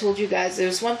sure if I told you guys.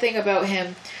 There's one thing about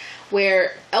him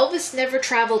where Elvis never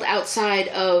traveled outside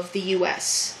of the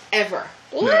U.S. ever.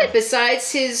 What? No.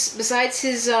 Besides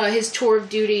his tour of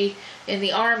duty in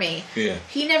the Army,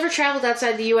 he never traveled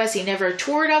outside the U.S. He never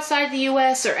toured outside the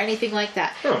U.S. or anything like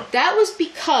that. Huh. That was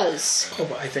because...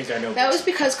 Oh, I think I know. That was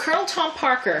because Colonel Tom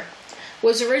Parker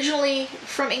was originally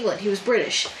from England. He was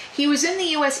British. He was in the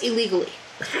U.S. illegally.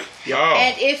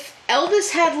 And if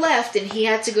Elvis had left and he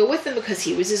had to go with them because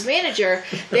he was his manager,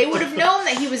 they would have known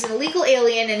that he was an illegal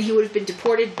alien and he would have been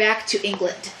deported back to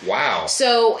England. Wow.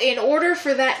 So in order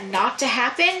for that not to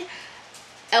happen,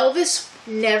 Elvis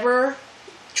never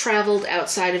traveled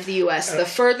outside of the U.S. The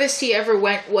furthest he ever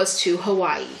went was to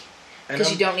Hawaii,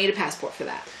 because you don't need a passport for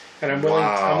that. And I'm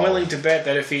willing to bet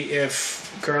that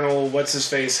if Colonel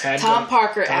What's-His-Face had Tom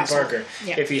Parker,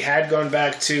 yeah. If he had gone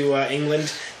back to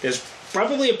England, there's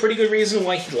probably a pretty good reason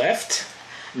why he left.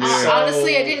 Yeah.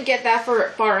 Honestly, I didn't get that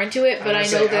far into it, but I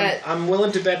know that... I'm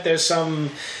willing to bet there's some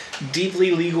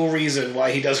deeply legal reason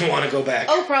why he doesn't want to go back.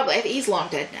 Oh, probably. He's long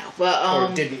dead now. But, or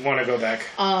didn't want to go back.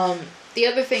 The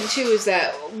other thing, too, is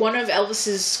that one of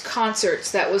Elvis's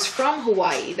concerts that was from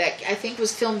Hawaii, that I think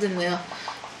was filmed in the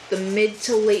mid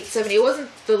to late 70s. It wasn't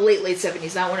the late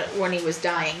 70s, not when he was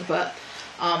dying, but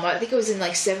I think it was in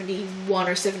like 71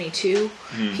 or 72.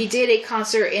 Mm. He did a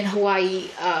concert in Hawaii,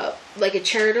 like a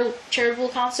charitable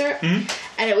concert, and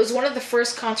it was one of the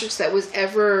first concerts that was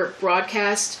ever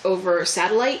broadcast over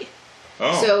satellite.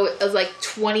 Oh. So it was like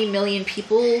 20 million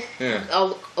people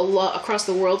across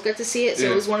the world got to see it. So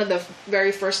it was one of the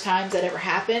very first times that ever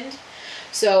happened.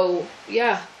 So,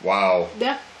 yeah. Wow.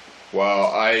 Yeah.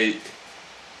 Wow,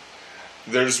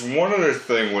 there's one other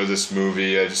thing with this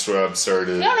movie. I'm sorry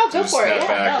to snap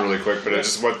back really quick, but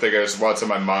one thing what's in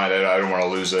my mind. I don't want to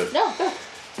lose it. No, go.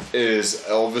 Is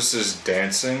Elvis's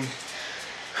dancing?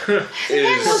 He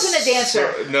wasn't a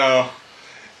dancer. No.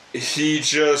 He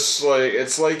just,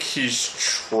 it's like he's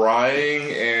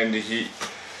trying, and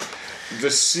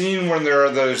the scene when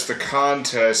there's the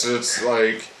contest, it's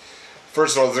like,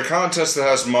 first of all, the contest that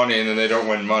has money, and then they don't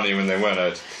win money when they win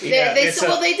it. They did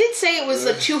say it was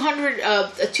a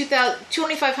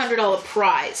 $2,500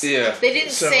 prize. Yeah. They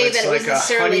didn't say that it was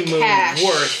necessarily cash.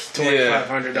 Worth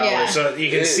 $2,500. Yeah. So you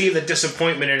can see the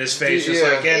disappointment in his face. Just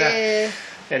like,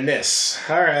 and this.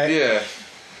 All right. Yeah.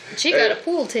 She got a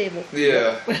pool table.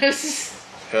 Yeah.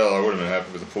 hell, I would have been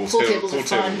happy with the pool Pool table. tables are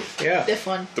fun. Yeah. They're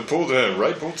fun. The pool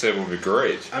table would be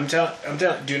great. I'm telling.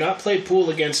 Do not play pool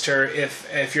against her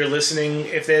if you're listening.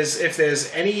 If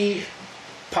there's any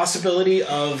possibility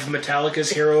of Metallica's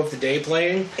Hero of the Day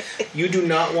playing, you do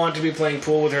not want to be playing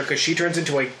pool with her because she turns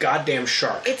into a goddamn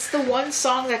shark. It's the one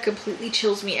song that completely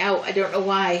chills me out. I don't know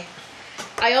why.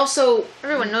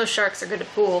 Everyone knows sharks are good at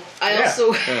pool. Yeah.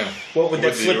 What with the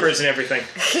With the- flippers and everything.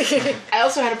 I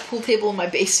also had a pool table in my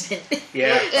basement.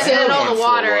 Yeah. It had all One the for a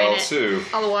water in while, it. too.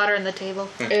 All the water in the table.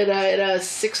 It had a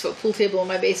 6-foot pool table in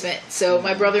my basement. So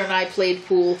my brother and I played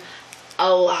pool a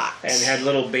lot. And had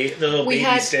little baby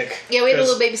stick. Yeah, we had a 'Cause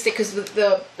little baby stick because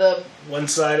the one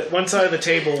side of the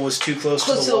table was too close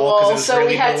Close to the wall because so there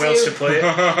was we really had nowhere else to- to put it.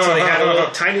 So they had a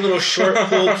tiny little short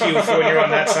pool cue for when you're on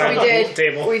that side we of the did. pool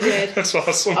table. We did. That's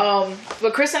awesome.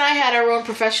 But Chris and I had our own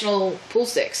professional pool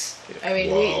sticks. I mean,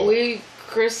 Wow.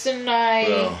 Chris and I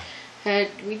Wow.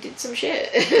 we did some shit.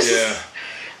 Yeah.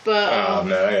 But Oh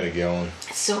man, I gotta get one.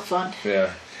 it's so fun. Yeah.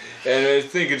 And I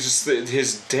think it's just that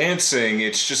his dancing,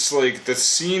 it's just like the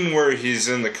scene where he's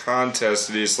in the contest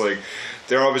and he's like,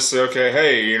 they're obviously, okay,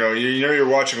 hey, you know you're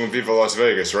watching with Viva Las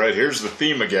Vegas, right? Here's the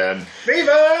theme again.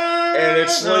 Viva! And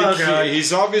it's like, God.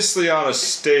 he's obviously on a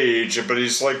stage, but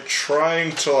he's like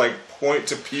trying to like point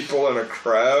to people in a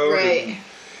crowd. Right.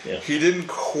 and He didn't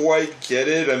quite get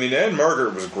it. I mean, Anne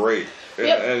Margaret was great.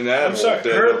 Yep. And that I'm sorry.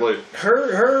 Her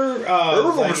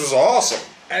performance was awesome.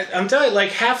 I'm telling you,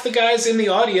 like, half the guys in the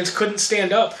audience couldn't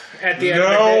stand up at the end.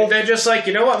 No. They're just like,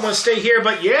 you know what, I'm going to stay here,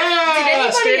 but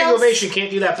anybody standing else- ovation, can't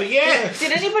do that, but yeah.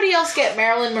 Did anybody else get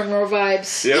Marilyn Monroe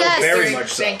vibes? Yeah, Yes. Very During-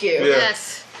 much so. Thank you. Yeah.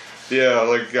 Yes. Yeah,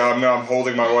 like I'm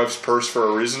holding my wife's purse for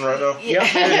a reason right now.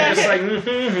 Yep. They're just like,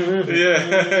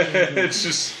 Yeah, it's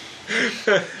just.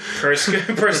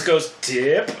 purse goes,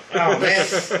 tip. Oh, man.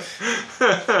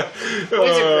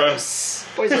 Boys are gross.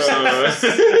 Boys are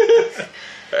so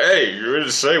Hey, you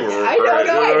didn't say we were. I don't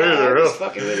know. I know. Either. I'm just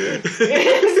fucking with you.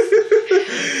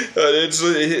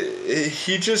 It's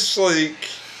he just like.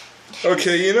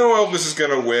 Okay, you know Elvis is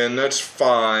gonna win. That's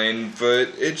fine, but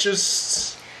it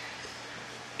just.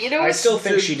 You know I what? still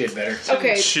think she did better.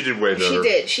 Okay. She did way better. She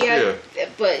did. She had,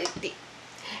 but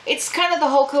it's kind of the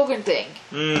Hulk Hogan thing.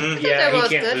 Mm-hmm. Yeah, they're he both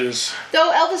can't good. lose.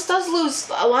 Though Elvis does lose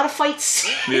a lot of fights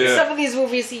in Yeah. some of these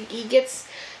movies. He gets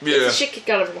the shit kicked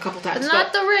out of him a couple times. But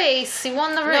not the race. He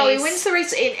won the race. No, he wins the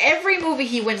race. In every movie,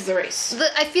 he wins the race.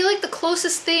 I feel like the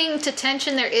closest thing to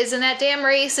tension there is in that damn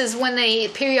race is when they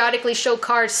periodically show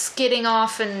cars skidding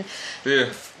off and Yeah.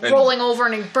 And rolling over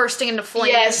and bursting into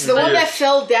flames. Yes, the one Yeah. that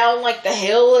fell down like the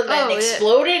hill and then Oh, yeah.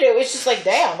 exploded. It was just like,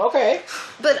 damn, okay.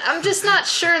 But I'm just not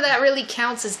sure that really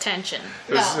counts as tension.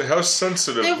 How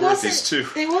sensitive There were these two?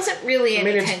 wasn't. There wasn't really I any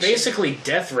mean, it's tension. basically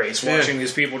death race watching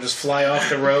these people just fly off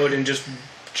the road and just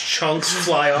chunks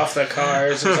fly off the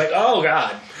cars. It's like, oh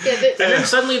god. Yeah, And then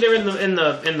suddenly they're in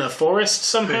the forest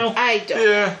somehow. I don't.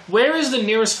 Yeah. Where is the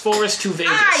nearest forest to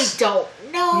Vegas? I don't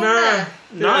know. Nah.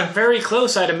 Not very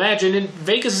close, I'd imagine. And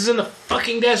Vegas is in the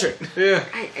fucking desert. Yeah.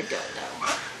 I don't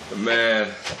know.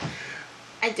 Man.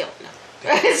 I don't know.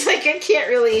 It's like I can't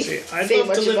really I'd say love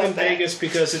much to live about in that. Vegas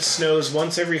because it snows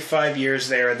once every 5 years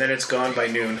there, and then it's gone by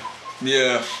noon.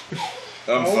 Yeah.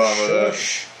 I'm Oh, fine with that.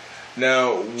 shush.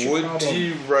 Now, your would problem?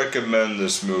 you recommend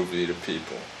this movie to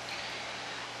people?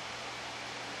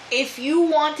 If you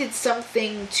wanted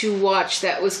something to watch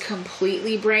that was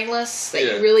completely brainless, that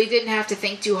Yeah. you really didn't have to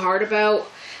think too hard about,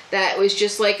 that was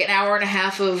just like an hour and a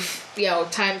half of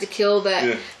time to kill, that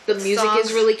Yeah. the music Songs.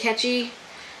 is really catchy,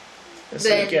 It's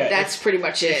then like, yeah, that's pretty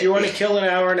much it. if you want to kill an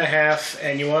hour and a half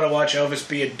and you want to watch Elvis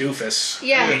be a doofus,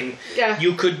 Yeah, I mean, yeah.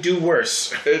 you could do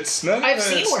worse. It's not. I've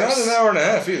seen it's worse. not an hour and a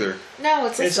half either. No,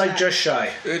 it's less It's than like that. just shy.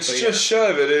 It's But just shy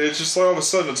of it. It's just like all of a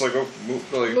sudden it's like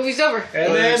like. Movie's over.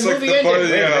 And then it's like movie the ended. budget,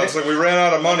 Wait a yeah, minute. it's like we ran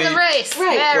out of money. The race.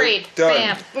 Right. Married. Like,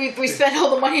 done. Bam. We spent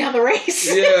all the money on the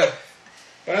race. Yeah.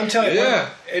 But I'm telling you, Yeah.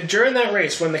 during that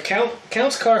race, when the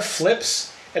Count's car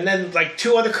flips and then like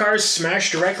two other cars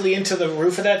smash directly into the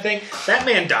roof of that thing, that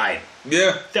man died.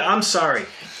 Yeah. I'm sorry.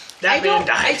 That I man don't.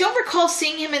 died. I don't recall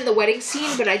seeing him in the wedding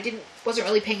scene, but I wasn't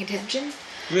really paying attention.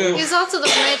 Yeah. He's also the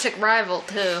romantic rival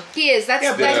too. He is. That's.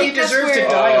 Yeah, I but he think that's deserves to where.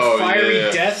 die Oh, a fiery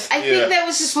yeah. death. I Yeah. think that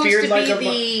was supposed Speared to like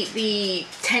be the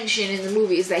tension in the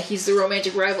movie, is that he's the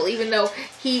romantic rival, even though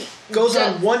he Goes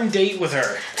does- on one date with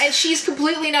her. and she's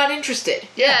completely not interested.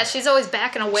 Yeah, she's always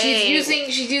backing away. She's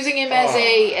using him as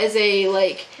a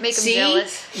like. Make him see,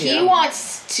 jealous. he Yeah.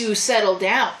 wants to settle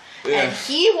down, Yeah. and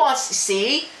he wants to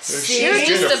see. You're She's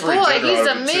just getting a a free boy. dinner He's out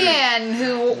a of it, too. man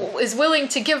who is willing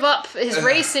to give up his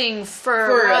racing for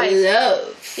for life.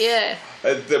 love. Yeah.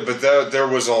 There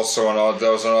was also an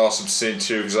awesome scene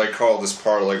too, because I call this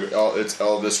part like it's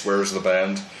Elvis Where's the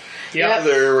Band. Yeah,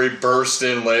 there he burst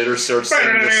in later, starts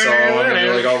singing the song,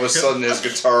 and like all of a sudden his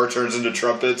guitar turns into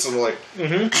trumpets, and I'm like,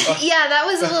 Yeah, that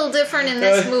was a little different in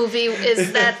this movie.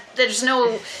 Is that there's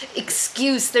no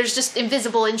excuse? There's just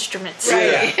invisible instruments.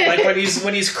 right. Yeah. Like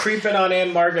when he's creeping on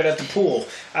Anne Margaret at the pool.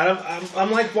 I'm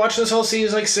like watching this whole scene.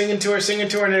 He's like singing to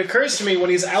her, and it occurs to me when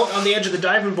he's out on the edge of the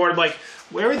diving board, I'm like,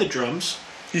 where are the drums?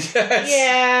 yes,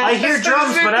 Yeah. I hear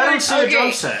drums, but I don't see a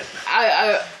drum set.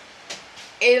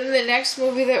 In the next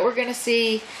movie that we're gonna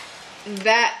see,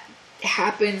 that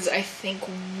happens, I think,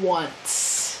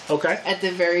 once. Okay. At the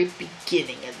very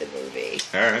beginning of the movie.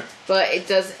 all right. But it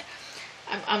doesn't...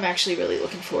 I'm actually really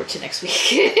looking forward to next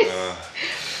week.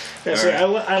 Yeah, so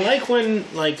I like when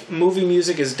like movie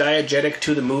music is diegetic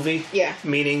to the movie. Yeah.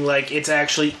 Meaning like it's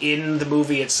actually in the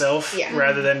movie itself, Yeah.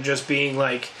 rather than just being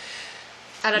like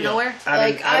Out of nowhere.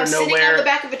 I'm sitting on the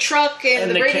back of a truck and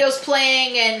the radio's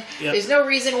playing, and Yep. there's no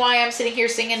reason why I'm sitting here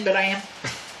singing, but I am.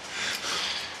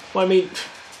 Well, I mean,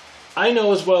 I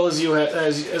know as well as you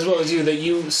that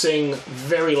you sing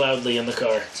very loudly in the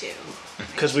car Too.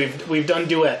 because we've done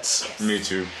duets. Me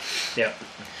too. Yeah.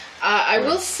 I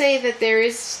will say that there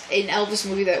is an Elvis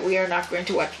movie that we are not going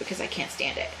to watch because I can't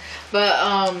stand it. But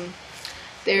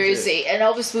there is an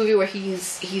Elvis movie where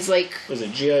he's like... Was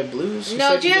it GI Blues?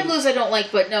 No, GI Blues I don't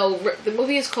like, but no, the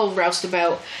movie is called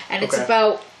Roustabout, and it's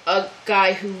about a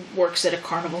guy who works at a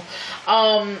carnival.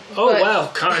 Wow,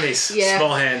 carnies. Yeah.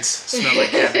 Small hands. Smell like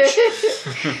cabbage.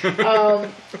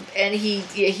 And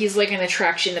he's like an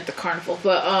attraction at the carnival,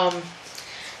 but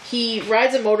he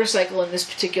rides a motorcycle in this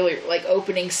particular like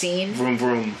opening scene. Vroom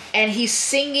vroom. And he's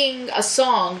singing a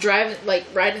song,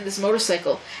 riding this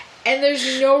motorcycle. And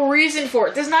there's no reason for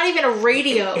it. There's not even a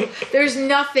radio. There's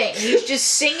nothing. He's just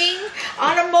singing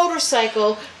on a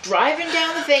motorcycle, driving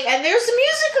down the thing, and there's a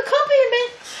music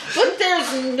accompaniment, but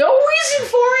there's no reason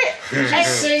for it. He's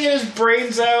singing his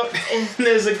brains out, and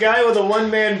there's a guy with a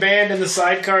one-man band in the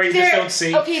sidecar you just don't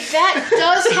see. Okay, that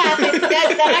does happen.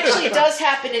 That actually does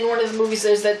happen in one of the movies.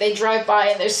 There's that they drive by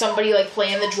and there's somebody like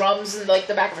playing the drums in like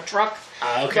the back of a truck.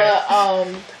 Okay. But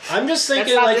I'm just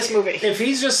thinking, that's not like, this movie. if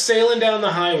he's just sailing down the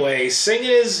highway,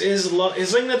 singing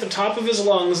singing at the top of his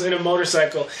lungs in a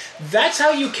motorcycle, that's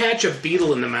how you catch a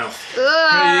beetle in the mouth.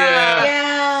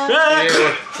 yeah.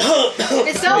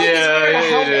 It's not like he's wearing a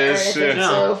helmet or anything.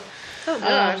 No.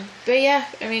 So, but yeah,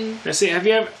 I mean, Now, see, have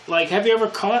you ever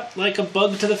caught like a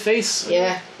bug to the face?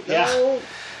 yeah. Yeah. No.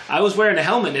 I was wearing a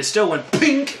helmet and it still went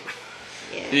pink.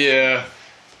 Yeah,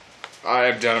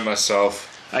 I've done it myself.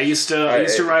 I used to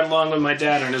ride along with my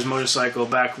dad on his motorcycle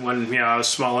back when I was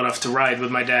small enough to ride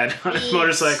with my dad on his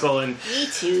motorcycle, and Me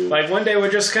too. like one day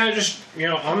we're just kind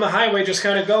of on the highway, just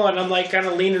kind of going. I'm like kind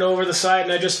of leaning over the side,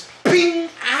 and I just ping!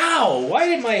 Ow! Why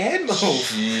did my head move?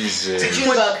 Jesus. June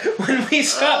bug. When we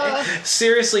stopped,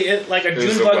 seriously, like a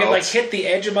June bug, it like hit the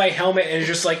edge of my helmet, and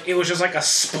it was just like a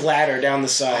splatter down the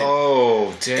side.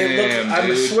 Oh damn!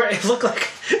 I swear, it looked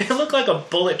like a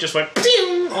bullet just went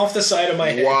ping off the side of my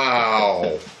head.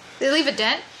 Wow. Did it leave a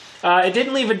dent? It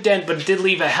didn't leave a dent, but it did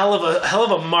leave a hell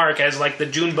of a mark as like the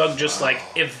June bug just like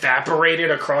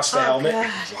evaporated across the helmet.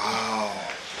 God. Wow.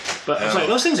 But I was like,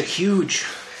 those things are huge.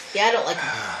 Yeah, I don't like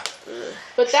them.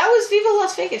 But that was Viva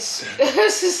Las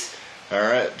Vegas. All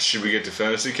right, should we get to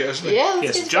fantasy casting? Yeah, let's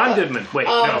Yes, get John that. Goodman. Wait,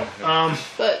 no.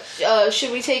 But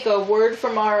should we take a word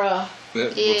from our... We'll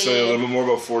tell you a little bit more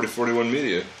about 4041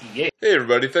 Media. Yeah. Hey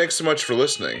everybody, thanks so much for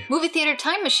listening. Movie Theater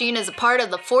Time Machine is a part of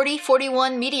the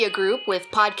 4041 Media Group with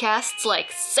podcasts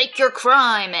like Sake Your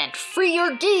Crime and Free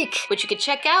Your Geek, which you can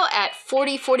check out at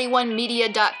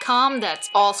 4041media.com. That's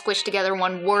all squished together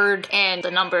one word, and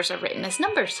the numbers are written as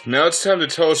numbers. Now it's time to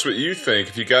tell us what you think.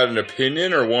 If you got an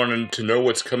opinion or wanted to know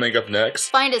what's coming up next,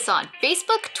 Find us on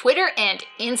Facebook, Twitter, and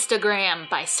Instagram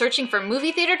by searching for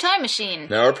Movie Theater Time Machine.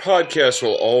 now our podcast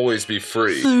will always be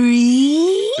free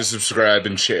to subscribe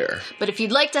and share. But if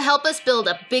you'd like to help us build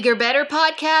a bigger, better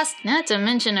podcast, not to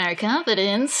mention our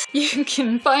confidence, you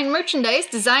can find merchandise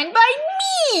designed by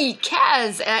me,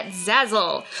 Kaz, at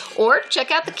Zazzle. Or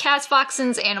check out the Kaz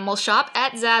Foxen's Animal Shop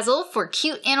at Zazzle for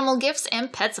cute animal gifts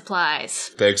and pet supplies.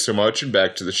 Thanks so much, and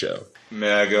back to the show.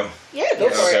 May I go? Yeah, go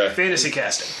for it. Fantasy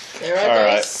casting. There are All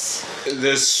right. dice.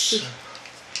 This,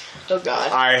 Oh,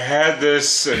 God. I had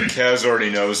this, and Kaz already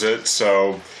knows it,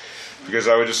 so... Because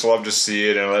I would just love to see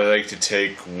it, and I'd like to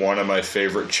take one of my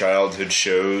favorite childhood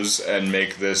shows and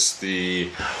make this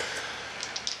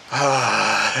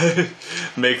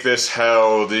make this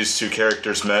how these two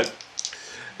characters met.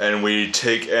 and we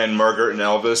take Anne Margaret and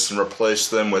Elvis and replace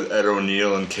them with Ed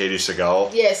O'Neill and Katie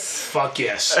Seagal. Yes. Fuck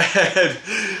yes.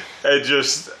 and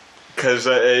just because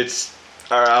it's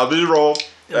all right, I'll do the role.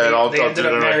 They ended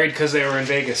up married because they were in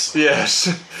Vegas. Yes.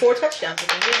 4 touchdowns.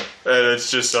 I think. And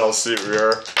it's just I'll see what we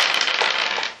are.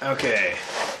 Okay.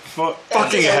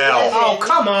 Fucking hell. Oh,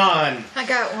 come on. I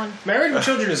got one. Married with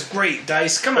Children is great,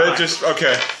 Dice. Come on.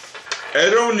 Okay.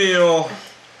 Ed O'Neill,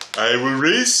 I will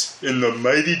race in the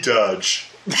mighty Dodge.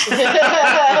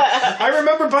 I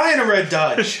remember buying a red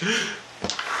Dodge.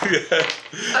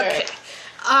 Okay.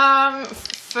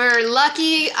 For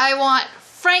Lucky, I want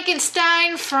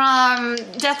Frankenstein from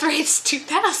Death Race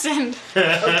 2000. Oh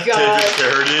David God.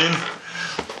 Carradine.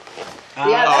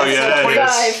 Yeah,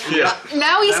 that's 25. Yeah.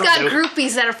 Now he's got That'll do.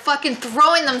 groupies that are fucking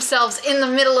throwing themselves in the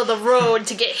middle of the road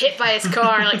to get hit by his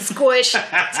car. Like, squish,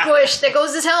 squish. There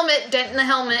goes his helmet. Dent in the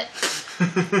helmet.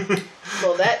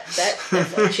 Well, that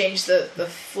definitely changed the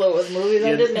flow of the movie,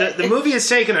 then, didn't it? The movie has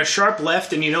taken a sharp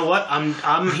left, and you know what?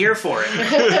 I'm here for it.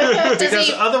 Because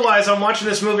otherwise, I'm watching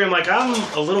this movie, I'm like, I'm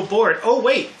a little bored. Oh,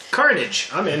 wait. Carnage.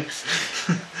 I'm in.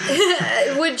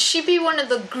 Would she be one of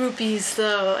the groupies,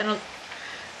 though? I don't...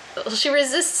 She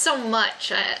resists so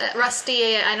much.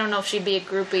 Rusty, I don't know if she'd be a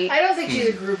groupie. I don't think she's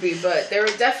a groupie, but there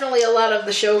were definitely a lot of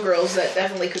the showgirls that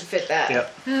definitely could fit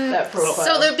that that profile.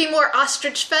 So there'd be more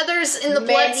ostrich feathers in the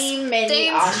blood many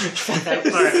stains? ostrich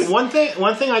feathers. All right,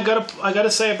 one thing I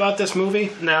gotta say about this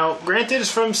movie. Now, granted,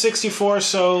 it's from '64,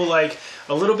 so like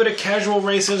a little bit of casual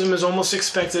racism is almost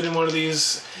expected in one of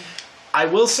these. I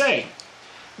will say,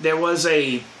 there was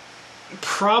a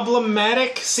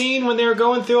problematic scene when they were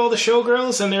going through all the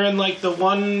showgirls, and they're in like the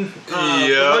one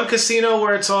casino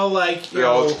where it's all like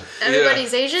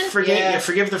Everybody's Asian?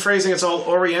 forgive the phrasing, it's all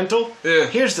Oriental. Yeah.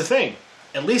 Here's the thing.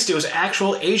 At least it was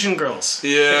actual Asian girls.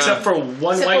 Yeah. Except for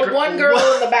one white girl. one girl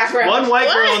in the background. One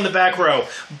white girl in the back row.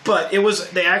 But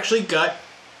they actually got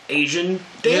Asian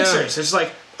dancers. It's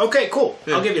like, okay, cool.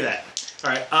 Yeah. I'll give you that. All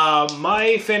right.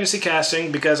 My fantasy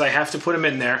casting, because I have to put him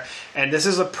in there, and this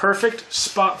is a perfect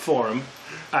spot for him,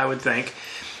 I would think.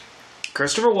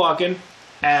 Christopher Walken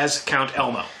as Count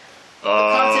Elmo.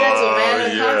 Continental,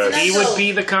 man. yes. Continental. He would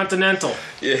be the Continental.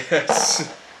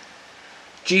 Yes.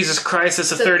 Jesus Christ,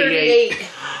 it's a It's a 38. 38.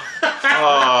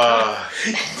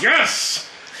 Yes!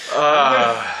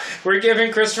 We're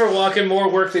giving Christopher Walken more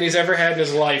work than he's ever had in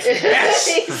his life. Yes!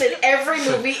 He's in every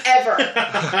movie ever.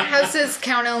 How's his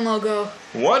Count Elmo go?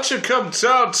 Why don't you come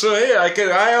down to here?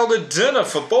 I ordered dinner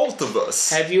for both of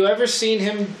us. Have you ever seen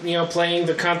him, playing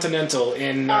the Continental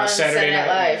in On Saturday Night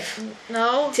Live? Live.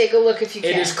 No? Take a look if you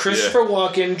can. It is Christopher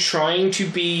Walken trying to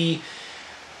be...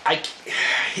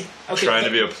 Trying to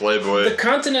be a playboy. The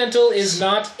Continental is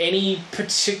not any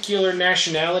particular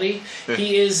nationality.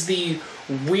 He is the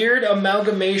weird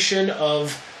amalgamation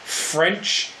of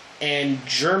French and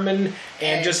German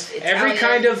and just every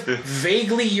Italian. kind of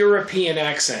vaguely European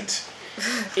accent.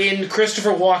 In Christopher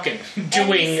Walken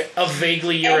doing a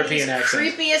vaguely European and he's accent.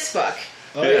 creepy as fuck.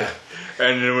 Oh yeah.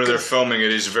 And then when they're filming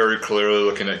it, he's very clearly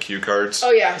looking at cue cards.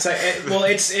 Oh yeah. It's like,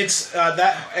 it's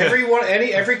that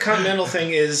every Continental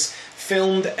thing is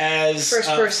filmed as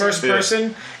First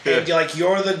person. and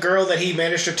you're the girl that he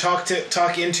managed to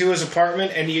talk into his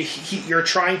apartment, and you're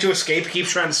trying to escape. He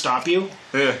keeps trying to stop you.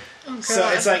 Yeah. Oh, So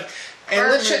it's like. And,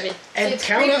 Horror let's movie. and It's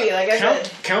Count, creepy, like I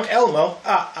said. Count Elmo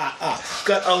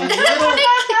got a little.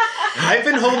 I've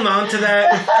been holding on to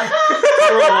that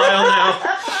for a while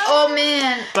now. Oh,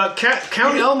 man. But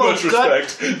Count Elmo Much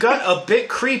respect. got a bit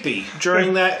creepy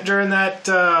during that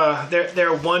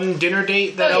their one dinner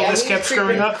date that Oh, yeah, Elvis he kept was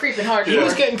screwing up. creeping hard. He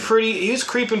was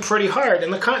creeping pretty hard,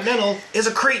 and the Continental is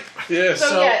a creep. Yes.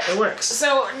 So, yeah. It works.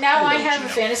 So now I have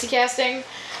Gino. a fantasy casting.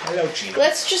 Hello, Gino.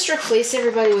 Let's just replace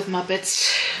everybody with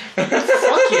Muppets. Fuck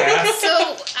yeah.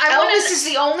 So, I want Elvis is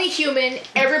the only human.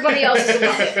 Everybody else is a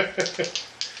Muppet.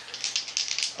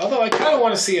 Although I kind of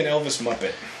want to see an Elvis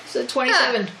Muppet. So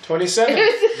 27. 27.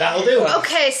 That'll do.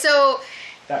 Okay, so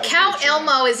That would Count be Gino.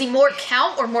 Elmo, is he more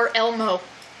Count or more Elmo?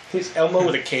 He's Elmo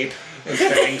with a cape and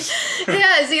fangs.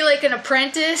 Yeah, is he like an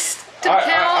apprentice to Count?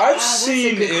 I've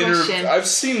seen good question. I've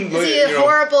seen Is he a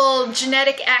horrible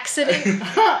genetic accident?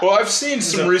 well, I've seen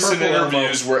some a recent purple Elmo.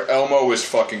 interviews where Elmo is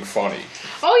fucking funny.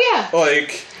 Oh yeah.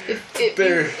 Like If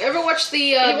There. you ever watch the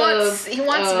he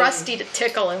wants Rusty to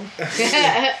tickle him.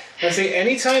 Let's see.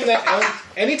 Anytime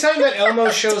that Elmo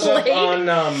shows up Blade. on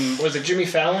was it Jimmy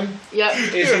Fallon?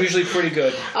 Yep. Is usually pretty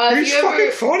good. He's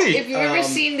fucking funny. If you've ever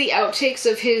seen the outtakes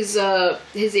of his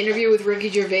interview with Ricky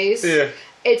Gervais,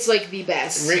 it's like the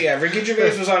best. Ricky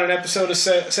Gervais was on an episode of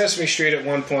Sesame Street at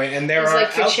one point, and there It's are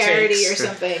like for outtakes. charity or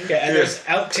something. Yeah, and there's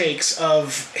outtakes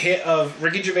of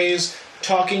Ricky Gervais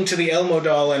talking to the Elmo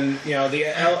doll, and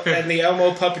and the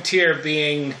Elmo puppeteer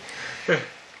being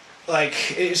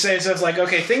like, it says like,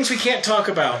 okay, things we can't talk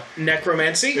about: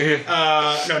 necromancy,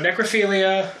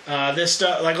 necrophilia, this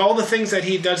stuff, like all the things that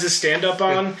he does his stand up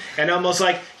on, and almost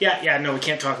like, no, we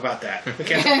can't talk about that. We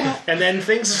can't. And then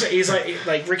things he's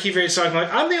like Ricky Gervais talking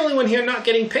like, I'm the only one here not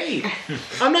getting paid.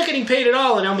 I'm not getting paid at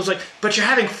all, and Elmo's like, but you're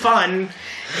having fun.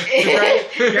 Right?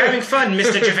 You're having fun,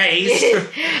 Mr. Gervais.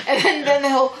 And then the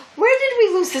whole, where did we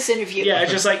lose this interview? Yeah,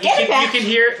 it's just like you can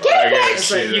hear you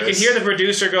can hear the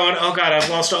producer going, "Oh God, I've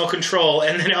lost all control,"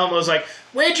 and then Elmo's like,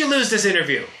 "Where'd you lose this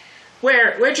interview?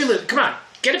 Where'd you lose? Come on,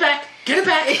 get it back." Get it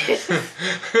back!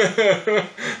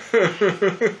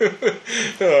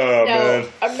 Man.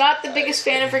 I'm not the biggest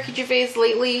fan of Ricky Gervais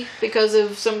lately because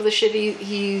of some of the shit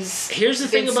he's Here's the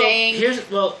thing about saying.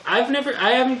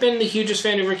 I haven't been the hugest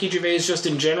fan of Ricky Gervais just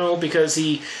in general because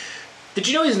did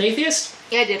you know he's an atheist?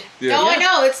 Yeah, I did. Yeah. No, I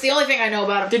know. It's the only thing I know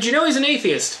about him. Did you know he's an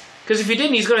atheist? Because if you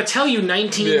didn't, he's going to tell you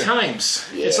 19 times.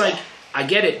 Yeah. It's like, I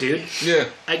get it, dude. Yeah.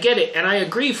 I get it, and I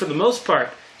agree for the most part.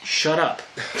 Shut up.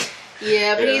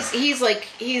 Yeah, but Yeah.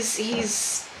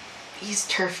 he's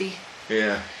turfy.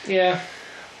 Yeah. Yeah.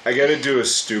 I gotta do a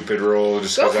stupid roll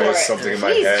just Go because I for have it. something in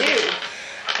my Please head.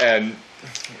 do. And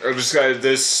I just got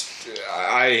this.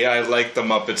 I like the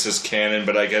Muppets as canon,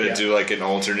 but I gotta do like an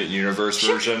alternate universe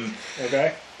version.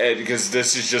 Okay. And because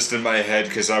this is just in my head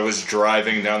because I was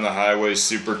driving down the highway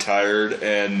super tired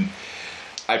and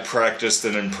I practiced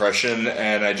an impression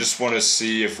and I just want to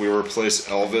see if we replace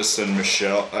Elvis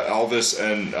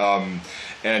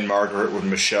and Margaret with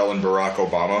Michelle and Barack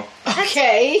Obama.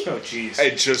 Okay. Oh, jeez.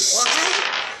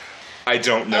 I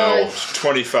don't know.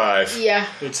 25. Yeah.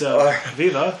 It's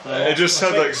Viva. I just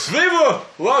had like Viva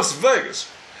Las Vegas.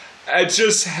 I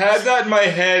just had that in my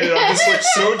head, and I'm just like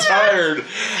so tired,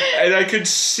 and I could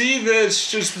see this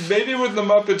just maybe with the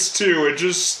Muppets too.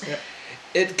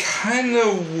 It kind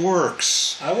of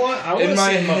works. I want in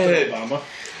my see head. Muppet Obama.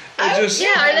 Are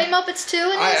they Muppets too in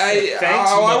this?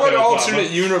 I want Muppet an Obama. alternate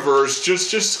universe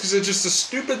just because it's just a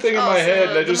stupid thing in my so head.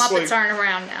 And I the just Muppets like aren't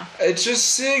around now. it's just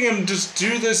seeing him just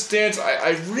do this dance.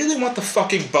 I really want the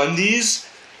fucking Bundys.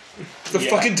 The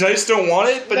fucking dice don't want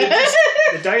it, but it just.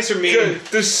 The dice are mean.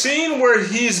 The scene where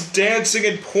he's dancing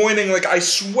and pointing, like, I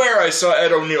swear I saw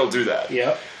Ed O'Neill do that.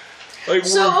 Yep. Like,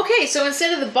 So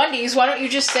instead of the Bundys, why don't you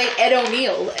just say Ed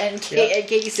O'Neill and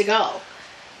Katie Seagal?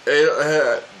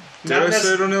 did Not I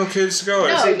say Ed O'Neill, Katie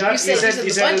Seagal? No. You said said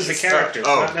these it are the was the Bundys. characters,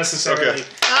 Oh, not necessarily. okay.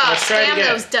 Let's try it Damn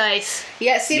again. those dice.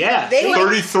 Yeah, see, Yeah, they see? like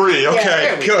 33, okay,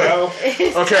 There we good. go.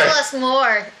 Okay. Tell us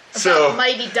more about So,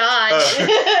 Mighty Dodge.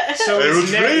 So It was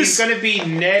he's race. going to be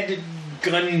Ned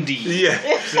Gundy. Yeah.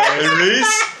 A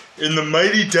race in the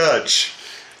Mighty Dodge.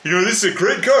 You know, this is a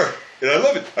great car, and I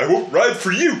love it. I won't ride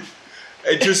for you.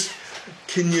 And just,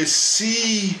 can you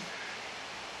see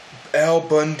Al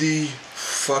Bundy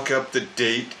fuck up the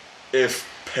date if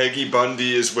Peggy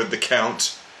Bundy is with the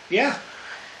Count? Yeah.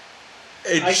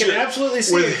 I can absolutely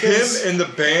see with it, 'cause- him in the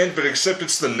band, but except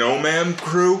it's the No Man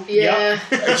crew. yeah.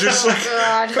 It's just like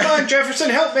Come on,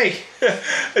 Jefferson, help me.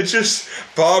 it's just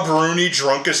Bob Rooney,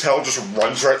 drunk as hell, just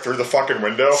runs right through the fucking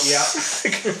window. Yeah.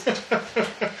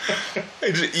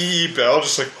 And just E.E. Bell,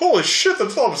 just like, holy shit,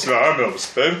 that's Elvis. No, I'm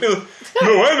Elvis, baby.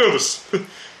 No, I'm Elvis.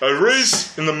 I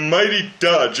race in the Mighty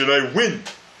Dodge and I win.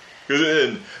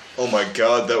 And, oh my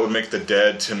God, that would make the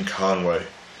dad Tim Conway.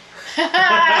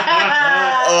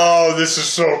 Oh, this is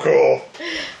so cool.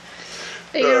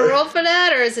 Are you gonna roll for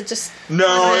that, or is it just?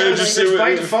 No, it just It's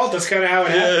by default, that's kind of how it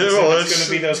happens. well, It's going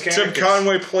to be those characters. Tim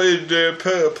Conway played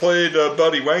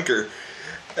Buddy Wanker.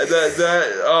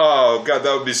 Oh God,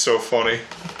 that would be so funny.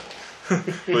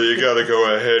 Well, you gotta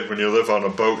go ahead. When you live on a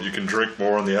boat, you can drink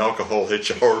more and the alcohol hits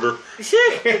you harder.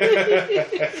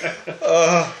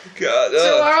 Oh God.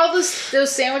 So are all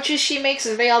those sandwiches she makes,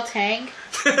 are they all Tang?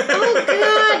 Oh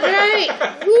God! Right?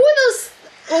 Who are those?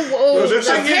 Oh, The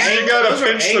thing is, you gotta Those are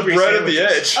pinch the angry bread at the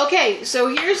sandwiches. edge. Okay, so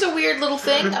here's a weird little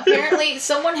thing. Apparently,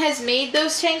 someone has made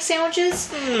those Tang sandwiches,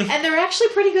 and they're actually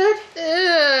pretty good.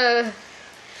 Ugh.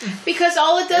 Because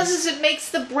all it does is it makes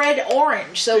the bread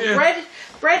orange. So bread,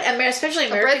 especially A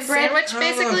American bread bread.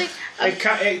 sandwich, basically.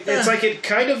 It's like it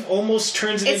kind of almost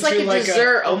turns it It's into like a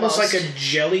dessert almost like almost. a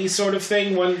jelly sort of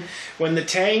thing. When the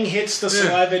tang hits the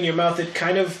saliva in your mouth, it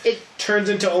kind of turns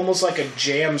into almost like a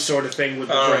jam sort of thing with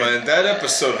the Oh bread. man, that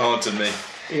episode haunted me.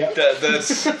 Yep.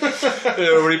 That's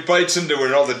when he bites into it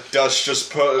and all the dust just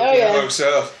pokes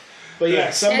out. But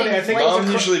yeah, somebody, I think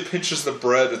Mom usually pinches the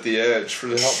bread at the edge for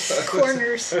the help.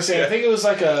 Corners. I think it was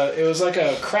like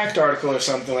a Cracked article or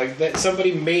something like that.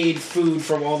 Somebody made food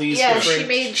from all these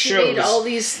different she made all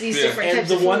these different and types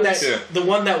the of one foods. the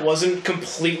one that wasn't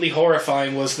completely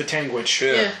horrifying was the Tangwich.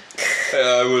 Yeah.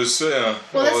 It was.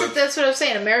 Well, that's what I was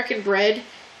saying. American bread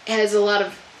has a lot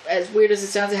of, as weird as it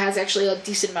sounds, it has actually a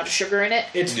decent amount of sugar in it.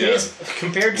 It's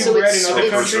compared to bread in other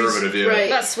countries. Right.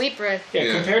 Not sweet bread.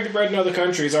 Yeah, compared to bread in other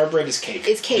countries, our bread is cake.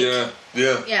 It's cake.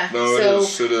 Yeah. No,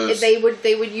 so it is.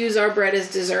 They would use our bread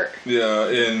as dessert. Yeah,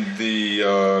 and the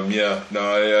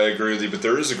I agree with you. But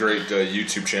there is a great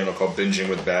YouTube channel called Binging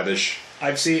with Babish.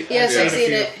 I've seen. Yes, I've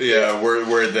seen it. Yeah, where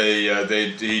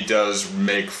he does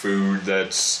make food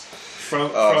that's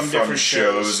from different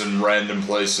shows and random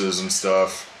places and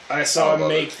stuff. I saw him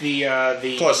make the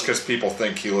plus because people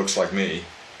think he looks like me.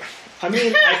 I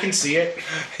mean, I can see it.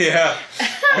 Yeah,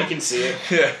 I can see it.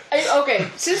 Yeah. Okay,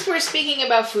 since we're speaking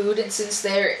about food, and since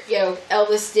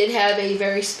Elvis did have a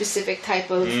very specific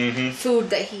type of food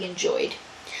that he enjoyed,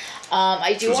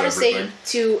 I do want to say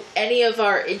to any of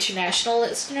our international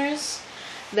listeners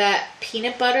that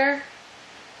peanut butter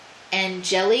and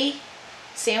jelly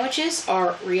sandwiches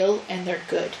are real and they're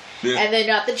good. Yeah. And they're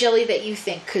not the jelly that you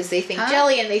think, because they think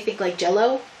jelly and they think like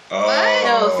Jell-O.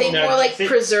 No, think more like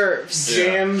preserves.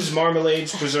 Jams,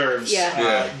 marmalades, preserves.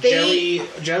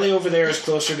 Jelly over there is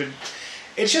closer to...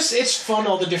 It's fun,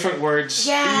 all the different words.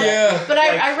 Yeah. But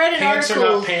I read an pants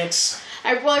article... Pants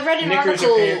are not pants. I read an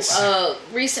article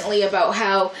recently about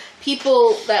how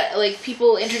people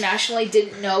internationally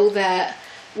didn't know that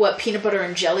what peanut butter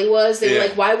and jelly was. They were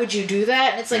like, why would you do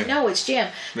that? And it's like, no, it's jam.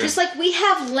 Just like we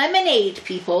have lemonade,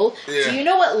 people. Do you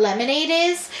know what lemonade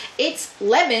is? It's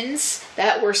lemons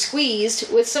that were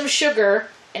squeezed with some sugar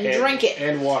and drink it.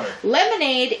 And water.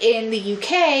 Lemonade in the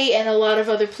UK and a lot of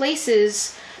other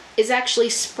places is actually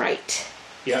Sprite.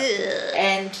 Yeah.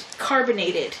 And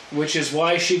carbonated. Which is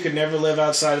why she could never live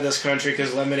outside of this country,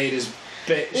 because lemonade is...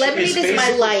 Lemonade is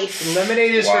my life.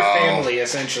 Lemonade is her family,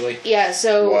 essentially. Yeah,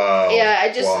 so,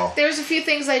 there's a few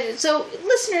things I did. So,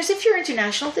 listeners, if you're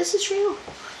international, this is real.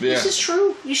 Yeah. This is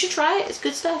true. You should try it. It's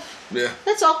good stuff. Yeah.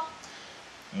 That's all.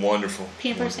 Wonderful.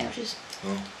 Peanut butter sandwiches.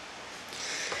 Oh.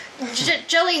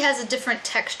 Jelly has a different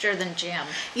texture than jam.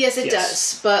 Yes, it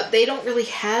does. But they don't really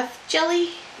have jelly.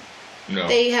 No.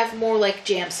 They have more like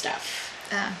jam stuff.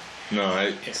 No,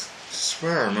 I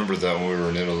swear I remember that when we were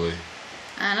in Italy.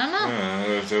 I don't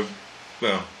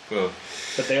know.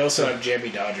 But they also have jammy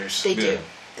Dodgers. They do.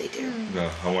 They do.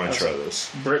 No, I want to try this.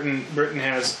 Britain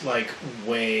has like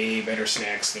way better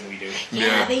snacks than we do.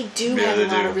 Yeah, they do have a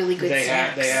lot of really good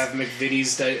snacks. They have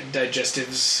McVitie's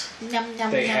digestives. Yum,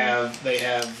 yum, they yum. have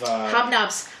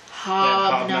Hobnobs.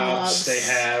 Hobnobs. They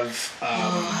have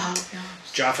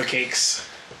Jaffa cakes.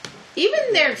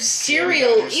 Even their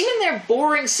cereal, even their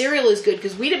boring cereal is good,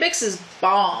 because Weetabix is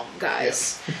bomb,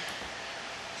 guys. Yep.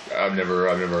 I've never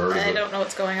heard of it. I don't know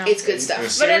what's going on. It's good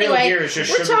stuff. But anyway,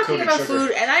 we're talking about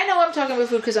food, and I know I'm talking about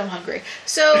food because I'm hungry.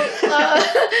 So,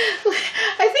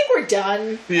 I think we're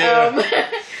done.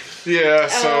 Yeah.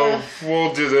 So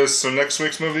we'll do this. So next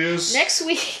week's movie is? Next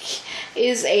week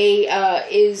is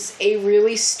a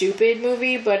really stupid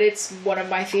movie, but it's one of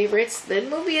my favorites. The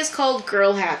movie is called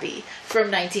Girl Happy from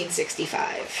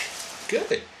 1965.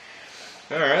 Good.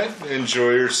 All right.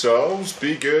 Enjoy yourselves.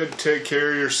 Be good. Take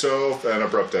care of yourself. And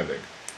abrupt ending.